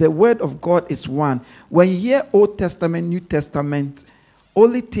 The Word of God is one. When you hear Old Testament, New Testament,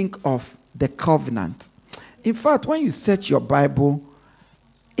 only think of the covenant. In fact, when you search your Bible,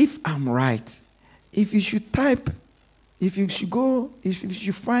 if I'm right, if you should find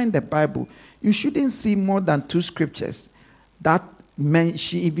the Bible, you shouldn't see more than 2 scriptures that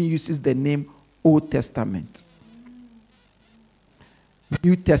she even uses the name Old Testament.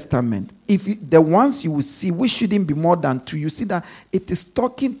 New Testament. The ones you will see, which shouldn't be more than 2, you see that it is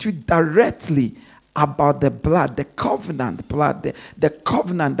talking to you directly about the blood, the covenant blood, the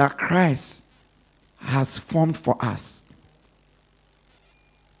covenant that Christ has formed for us.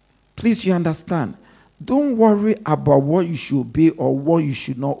 Please, you understand? Don't worry about what you should obey or what you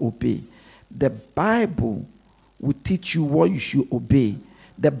should not obey. The Bible will teach you what you should obey.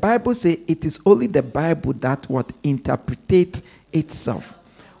 The Bible says it is only the Bible that what interpretates itself.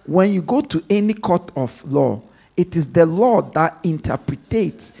 When you go to any court of law, it is the law that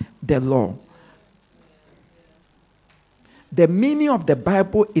interpretates the law. The meaning of the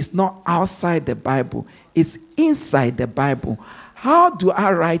Bible is not outside the Bible, it's inside the Bible. How do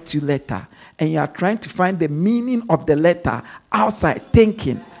I write you letter and you are trying to find the meaning of the letter outside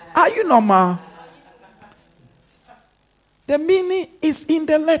thinking? Are you normal? The meaning is in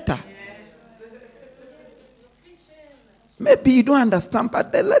the letter. Maybe you don't understand,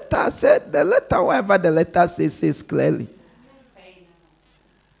 but the letter, whatever the letter says clearly.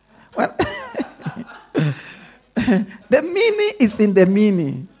 Well, the meaning is in the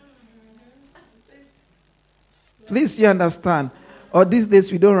meaning. Please, you understand? Or these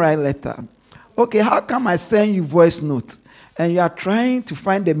days we don't write letter. Okay, how come I send you voice note and you are trying to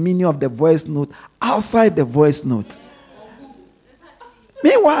find the meaning of the voice note outside the voice note?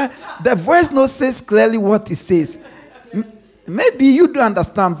 Meanwhile, the voice note says clearly what it says. Maybe you don't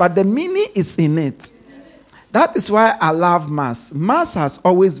understand, but the meaning is in it. That is why I love maths. Maths has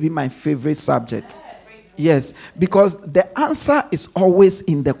always been my favorite subject. Yes, because the answer is always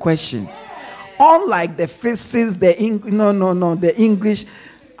in the question. Unlike the physics, the English,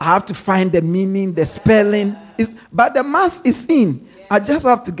 I have to find the meaning, the spelling. But the maths is in. I just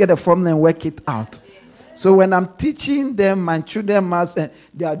have to get a formula and work it out. So when I'm teaching them, my children maths, and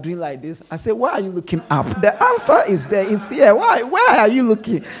they are doing like this, I say, why are you looking up? The answer is there. It's here. Why? Where are you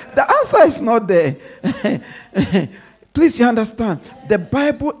looking? The answer is not there. Please, you understand? The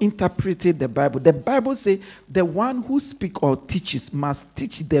Bible interpreted the Bible. The Bible says the one who speaks or teaches must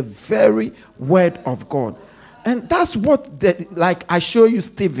teach the very word of God. And that's what, like I show you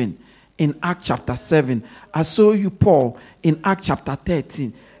Stephen in Acts chapter 7. I show you Paul in Acts chapter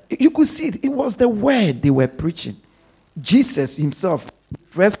 13. You could see it was the word they were preaching. Jesus himself,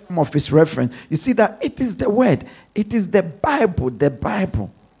 first some of his reference, you see that it is the word. It is the Bible, the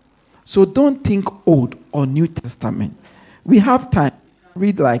Bible. So don't think Old or New Testament. We have time.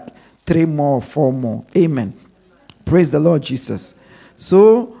 Read like 3 more or 4 more. Amen. Praise the Lord Jesus.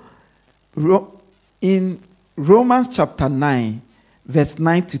 So, in Romans chapter 9, verse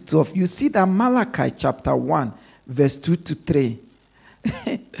 9 to 12, you see that Malachi chapter 1, verse 2 to 3.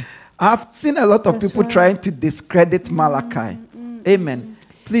 I've seen a lot of people trying to discredit Malachi. Amen.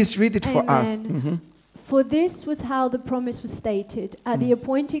 Please read it for us. For this was how the promise was stated. At the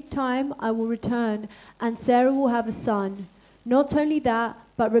appointed time I will return, and Sarah will have a son. Not only that,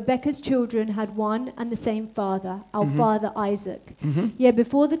 but Rebekah's children had one and the same father, our father Isaac. Yet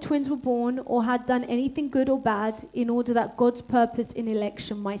before the twins were born or had done anything good or bad, in order that God's purpose in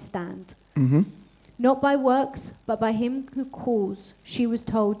election might stand. Not by works, but by him who calls, she was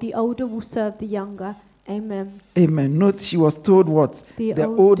told, the older will serve the younger. Amen. Amen. Note, she was told what? The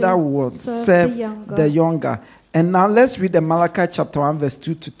older will serve the younger. And now let's read the Malachi chapter 1, verse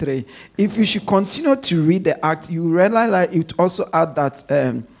 2 to 3. If you should continue to read the act, you realize that it also add that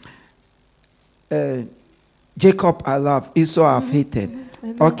Jacob I love, Esau I've hated. Amen.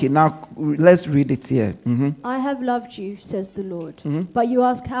 Okay, now let's read it here. I have loved you, says the Lord. But you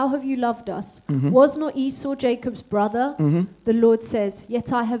ask, how have you loved us? Was not Esau Jacob's brother? The Lord says,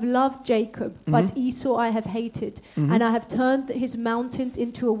 yet I have loved Jacob, but Esau I have hated. And I have turned his mountains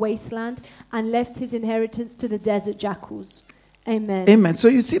into a wasteland and left his inheritance to the desert jackals. Amen. Amen. So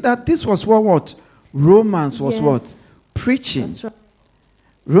you see that this was what? Romans was what? Preaching. That's right.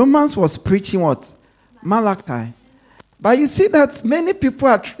 Romans was preaching what? Malachi. But you see that many people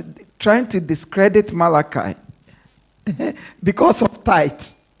are trying to discredit Malachi because of tithe.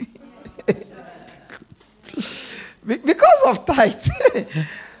 Because of tithe.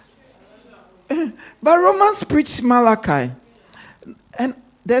 But Romans preach Malachi. And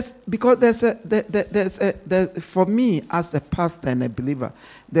for me as a pastor and a believer,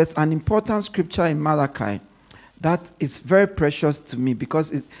 there's an important scripture in Malachi that is very precious to me,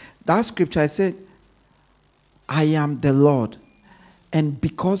 because that scripture, I said, I am the Lord, and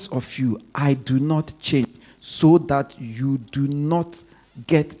because of you, I do not change, so that you do not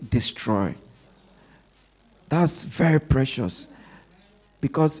get destroyed. That's very precious.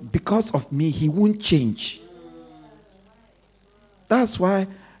 Because of me, he won't change. That's why,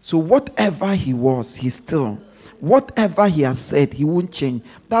 so whatever he was, he's still. Whatever he has said, he won't change.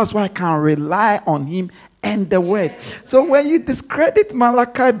 That's why I can rely on him and the word. So when you discredit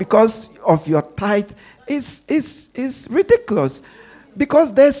Malachi because of your tithe, it's ridiculous,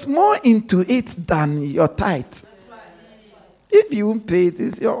 because there's more into it than your tithe. If you won't pay it,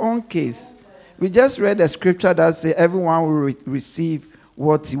 it's your own case. We just read a scripture that says everyone will receive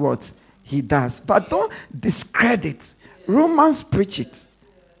what he does. But don't discredit. Romans preach it.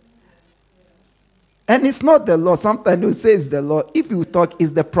 And it's not the law. Sometimes they'll say it's the law. If you talk,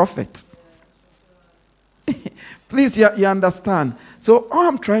 it's the prophet. Please, you understand. So all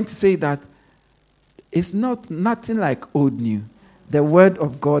I'm trying to say that it's nothing like old new. The word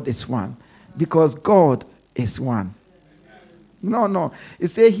of God is one, because God is one. No. It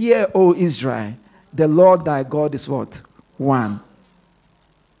says, hear, O Israel, the Lord thy God is what? One.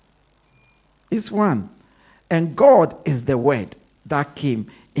 It's one. And God is the word that came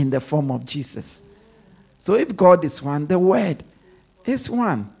in the form of Jesus. So if God is one, the word is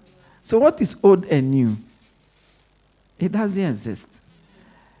one. So what is old and new? It doesn't exist.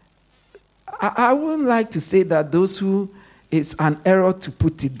 I wouldn't like to say that those who, it's an error to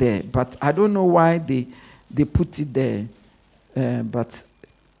put it there, but I don't know why they put it there. But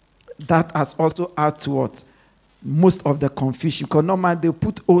that has also added to what? Most of the confusion. Because normally they'll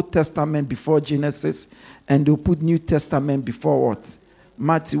put Old Testament before Genesis, and they'll put New Testament before what?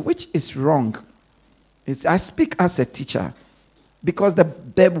 Matthew, which is wrong. I speak as a teacher. Because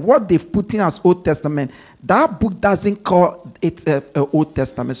what they've put in as Old Testament, that book doesn't call it Old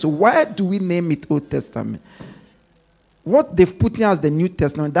Testament. So why do we name it Old Testament? What they've put in as the New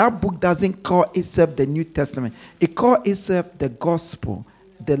Testament, that book doesn't call itself the New Testament. It calls itself the Gospel,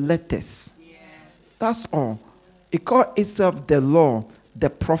 the letters. Yeah. That's all. It calls itself the law,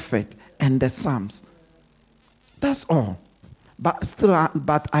 the prophet, and the Psalms. That's all.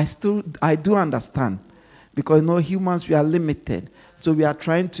 But I do understand. Because humans, we are limited. So we are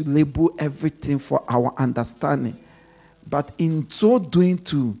trying to label everything for our understanding. But in so doing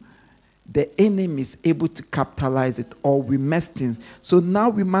too, the enemy is able to capitalize it, or we mess things. So now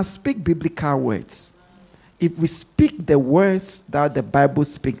we must speak biblical words. If we speak the words that the Bible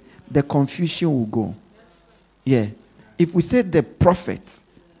speaks, the confusion will go. Yeah. If we say the prophet,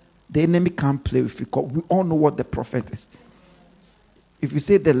 the enemy can't play with it. We all know what the prophet is. If we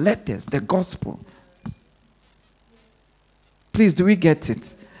say the letters, the gospel. Please, do we get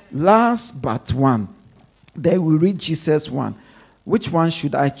it? Last but one. Then we read Jesus one. Which one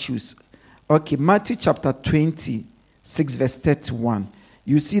should I choose? Okay, Matthew chapter 20, 6 verse 31.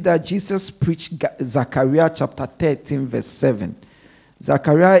 You see that Jesus preached Zechariah chapter 13 verse 7.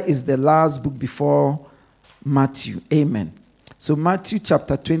 Zechariah is the last book before Matthew. Amen. So Matthew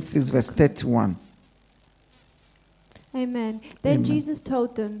chapter 26 verse 31. Amen. Then Amen. Jesus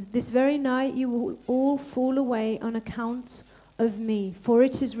told them, "This very night you will all fall away on account of me, for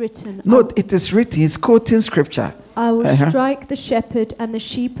it is written." Note, it is written, he's quoting scripture. "I will Uh-huh. strike the shepherd, and the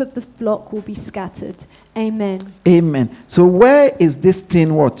sheep of the flock will be scattered." Amen. Amen. So where is this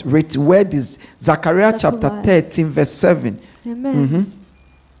thing what written? Where is Zechariah chapter Zechariah. 13 verse 7? Amen. Mhm.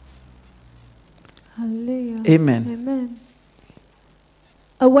 Hallelujah. Amen. Amen.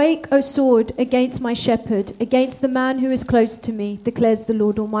 "Awake, O sword, against my shepherd, against the man who is close to me, declares the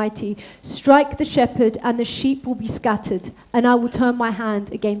Lord Almighty. Strike the shepherd, and the sheep will be scattered, and I will turn my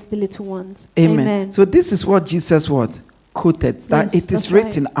hand against the little ones." Amen. So this is what Jesus what quoted, that Yes, it is that's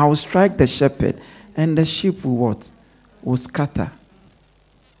written, right. I will strike the shepherd, and the sheep will what? Will scatter.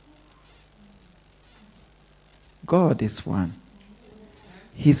 God is one.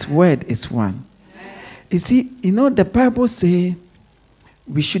 His word is one. You see, the Bible says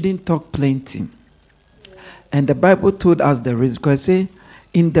we shouldn't talk plenty. And the Bible told us the reason. Because it says,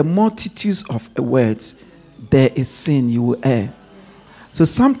 in the multitudes of words, there is sin, you will err. So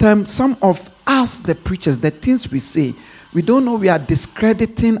sometimes some of us, the preachers, the things we say, we don't know we are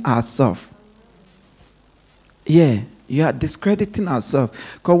discrediting ourselves. Yeah, you are discrediting ourselves.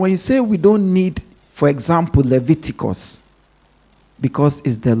 Because when you say we don't need, for example, Leviticus, because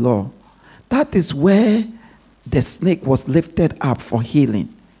it's the law, that is where the snake was lifted up for healing.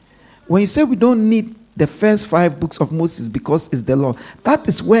 When you say we don't need the first 5 books of Moses because it's the law, that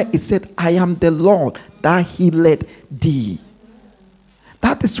is where it said, I am the Lord that healed thee.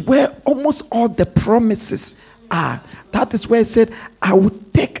 That is where almost all the promises are. That is where it said, I will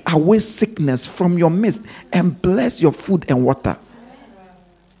take away sickness from your midst and bless your food and water.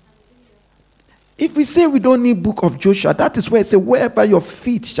 If we say we don't need book of Joshua, that is where it says, wherever your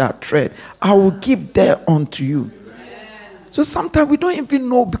feet shall tread, I will give there unto you. So sometimes we don't even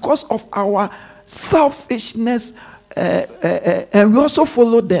know because of our selfishness, and we also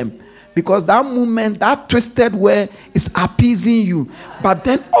follow them. Because that movement, that twisted way is appeasing you. But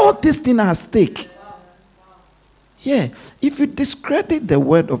then all these things are at stake. Yeah. If you discredit the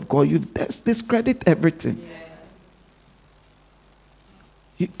word of God, you discredit everything.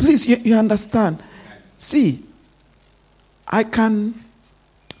 Please, you understand? See, I can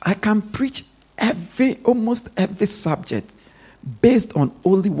preach almost every subject based on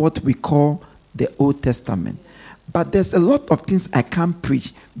only what we call the Old Testament. But there's a lot of things I can't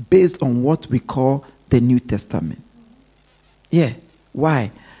preach based on what we call the New Testament. Yeah.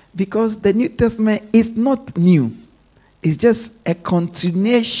 Why? Because the New Testament is not new. It's just a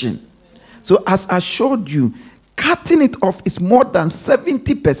continuation. So as I showed you, cutting it off is more than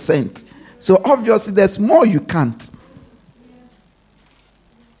 70%. So obviously there's more you can't.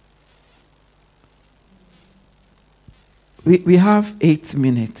 We have 8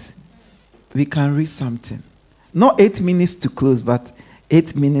 minutes. We can read something. Not 8 minutes to close, but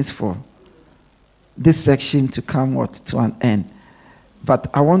 8 minutes for this section to come to an end. But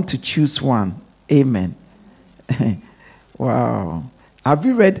I want to choose one. Amen. Wow. Have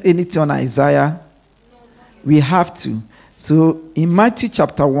you read anything on Isaiah? We have to. So in Matthew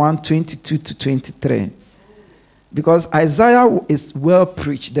chapter 1, 22 to 23, because Isaiah is well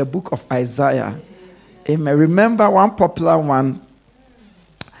preached, the book of Isaiah. Amen. Remember one popular one.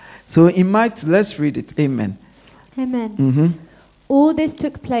 So in Matthew, let's read it. Amen. Amen. Mm-hmm. All this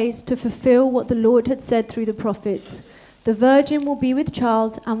took place to fulfill what the Lord had said through the prophets. The virgin will be with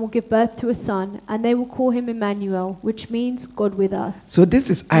child and will give birth to a son, and they will call him Emmanuel, which means God with us. So this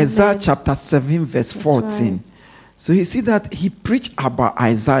is Isaiah Amen. chapter 7, verse That's 14. right. So you see that he preached about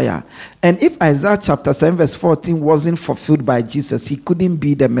Isaiah. And if Isaiah chapter 7, verse 14 wasn't fulfilled by Jesus, he couldn't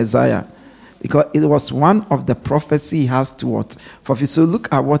be the Messiah. Because it was one of the prophecy he has to fulfill. So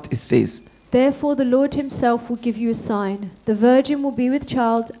look at what it says. Therefore the Lord himself will give you a sign. The virgin will be with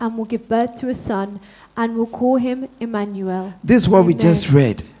child and will give birth to a son, and will call him Emmanuel. This is what we Amen. just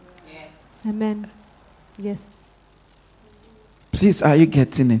read. Amen. Yes. Please, are you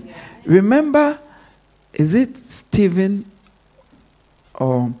getting it? Remember, is it Stephen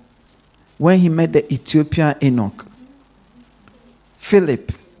or when he met the Ethiopian Enoch?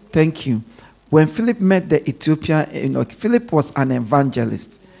 Philip, thank you. When Philip met the Ethiopian Enoch, Philip was an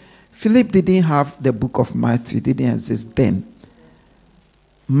evangelist. Philip didn't have the book of Matthew, it didn't exist then.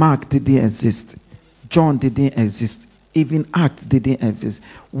 Mark didn't exist. John didn't exist. Even Acts didn't exist.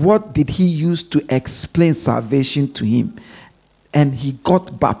 What did he use to explain salvation to him? and he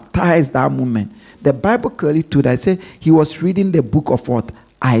got baptized that moment. The Bible clearly told us, said he was reading the book of what?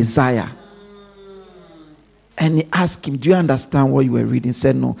 Isaiah. And he asked him, do you understand what you were reading? He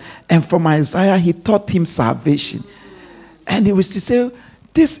said, no. And from Isaiah, he taught him salvation. And he was to say,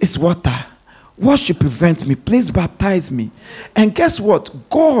 this is water. What should prevent me? Please baptize me. And guess what?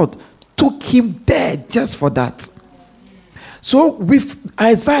 God took him there just for that. So with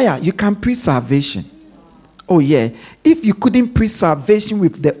Isaiah, you can preach salvation. Oh yeah. If you couldn't preach salvation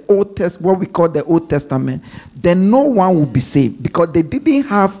with the Old Testament, what we call the Old Testament, then no one would be saved, because they didn't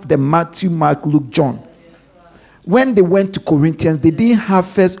have the Matthew, Mark, Luke, John. When they went to Corinthians, they didn't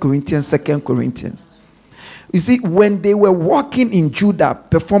have 1 Corinthians, 2 Corinthians. You see, when they were walking in Judah,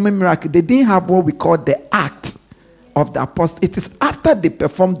 performing miracles, they didn't have what we call the Act of the Apostles. It is after they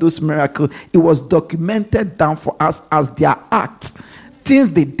performed those miracles, it was documented down for us as their acts,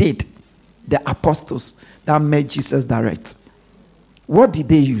 things they did, the apostles that met Jesus direct. What did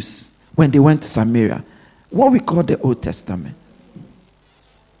they use when they went to Samaria? What we call the Old Testament.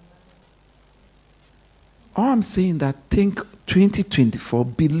 All I'm saying that, think 2024,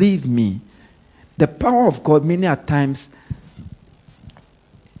 believe me, the power of God many a times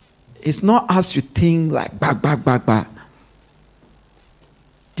is not as you think, like back.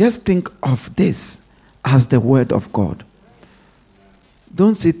 Just think of this as the word of God.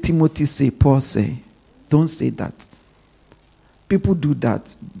 Don't say Timothy say, Paul say. Don't say that. People do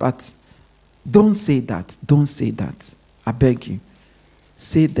that, but don't say that. Don't say that. I beg you.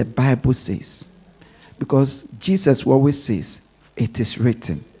 Say the Bible says. Because Jesus always says, it is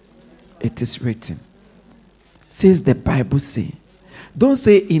written. It is written. Says the Bible say. Don't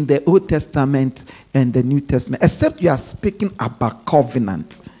say in the Old Testament and the New Testament, except you are speaking about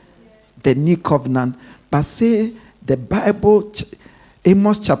covenant, the new covenant. But say the Bible,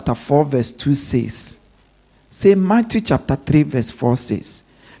 Amos chapter 4 verse 2 says. Say Matthew chapter 3 verse 4 says.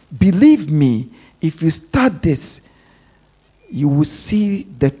 Believe me, if you start this, you will see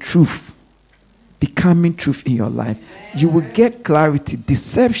the truth becoming truth in your life. You will get clarity.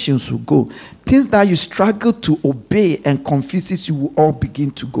 Deceptions will go. Things that you struggle to obey and confuses you will all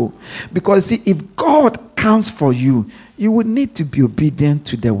begin to go. Because see, if God counts for you, you will need to be obedient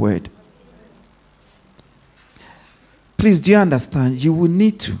to the word. Please, do you understand? You will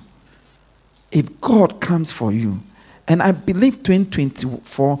need to. If God comes for you. And I believe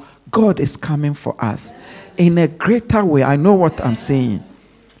 2024, God is coming for us in a greater way. I know what I'm saying.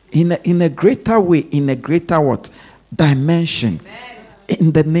 In a greater way, in a greater what? Dimension. Amen.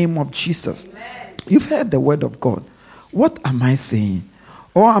 In the name of Jesus. Amen. You've heard the word of God. What am I saying?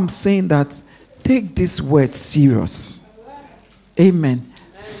 Or I'm saying that take this word serious. Amen.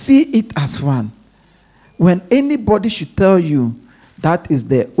 See it as one. When anybody should tell you that is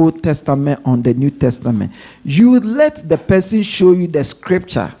the Old Testament or the New Testament, you let the person show you the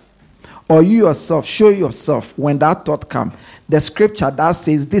scripture. Or you yourself, show yourself when that thought comes. The scripture that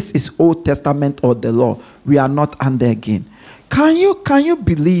says this is Old Testament or the law. We are not under again. Can you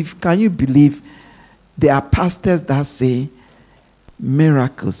believe there are pastors that say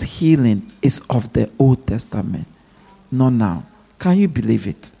miracles, healing is of the Old Testament? Not now. Can you believe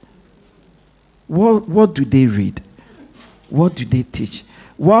it? What do they read? What do they teach?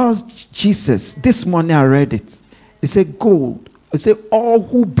 Well, Jesus, this morning I read it. It said, gold. It said, all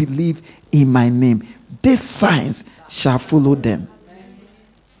who believe in my name, these signs shall follow them.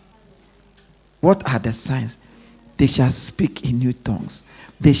 What are the signs? They shall speak in new tongues.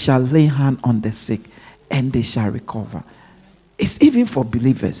 They shall lay hand on the sick, and they shall recover. It's even for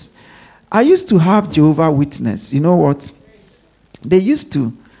believers. I used to have Jehovah's Witness. You know what? They used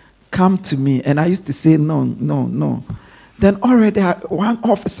to come to me, and I used to say, no. Then already, one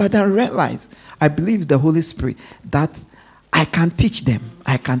of a sudden I realized, I believe the Holy Spirit, that I can teach them.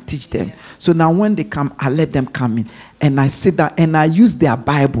 So now when they come, I let them come in. And I sit down and I use their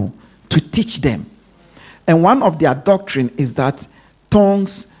Bible to teach them. And one of their doctrine is that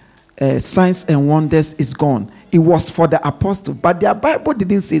tongues, signs and wonders is gone. It was for the apostle. But their Bible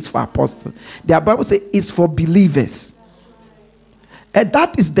didn't say it's for apostles. Their Bible says it's for believers. And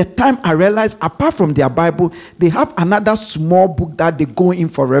that is the time I realized, apart from their Bible, they have another small book that they go in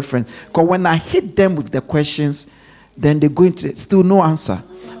for reference. Because when I hit them with the questions, then they go into it. Still no answer.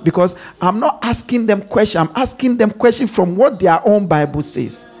 Because I'm not asking them questions. I'm asking them questions from what their own Bible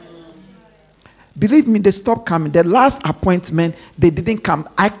says. Believe me, they stopped coming. The last appointment, they didn't come.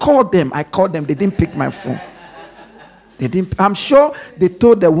 I called them. They didn't pick my phone. I'm sure they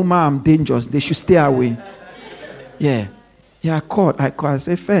told the woman I'm dangerous. They should stay away. Yeah, I called. I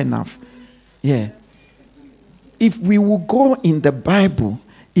said, fair enough. Yeah. If we will go in the Bible,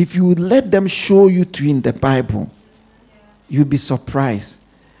 if you let them show you to in the Bible, you'll be surprised.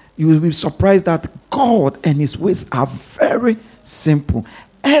 You will be surprised that God and his ways are very simple.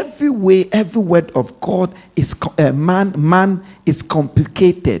 Every way, every word of God is man is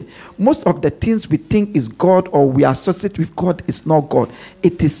complicated. Most of the things we think is God or we associate with God is not God.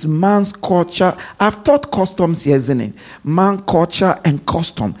 It is man's culture. I've taught customs here, isn't it? Man, culture, and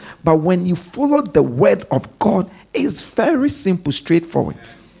custom. But when you follow the word of God, it's very simple, straightforward.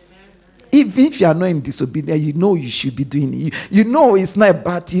 Even if you are not in disobedience, you know you should be doing it. You know it's not a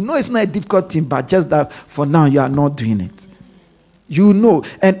bad thing. You know it's not a difficult thing, but just that for now you are not doing it. You know.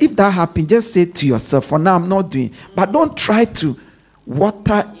 And if that happens, just say to yourself, for now I'm not doing it. But don't try to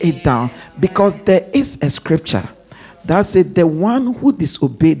water it down, because there is a scripture that said the one who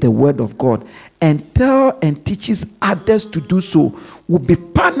disobeys the word of God and tell and teaches others to do so will be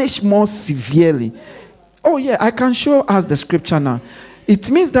punished more severely. Oh yeah, I can show us the scripture now.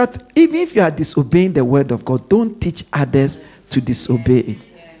 It means that even if you are disobeying the word of God, don't teach others to disobey it.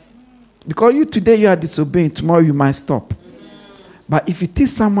 Because today you are disobeying, tomorrow you might stop. But if you teach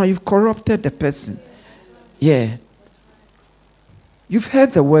someone, you've corrupted the person. Yeah. You've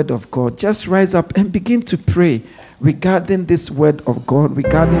heard the word of God. Just rise up and begin to pray regarding this word of God,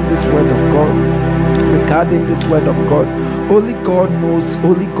 regarding this word of God, regarding this word of God. Only God knows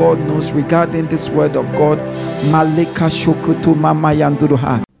regarding this word of God. Maleka shokutu mama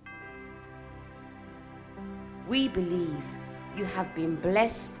yanduruha. We believe you have been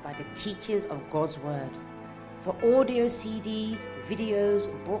blessed by the teachings of God's word. For audio CDs, videos,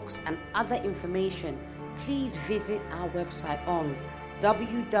 books, and other information, please visit our website on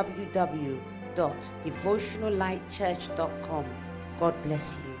www.devotionallightchurch.com. God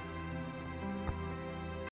bless you.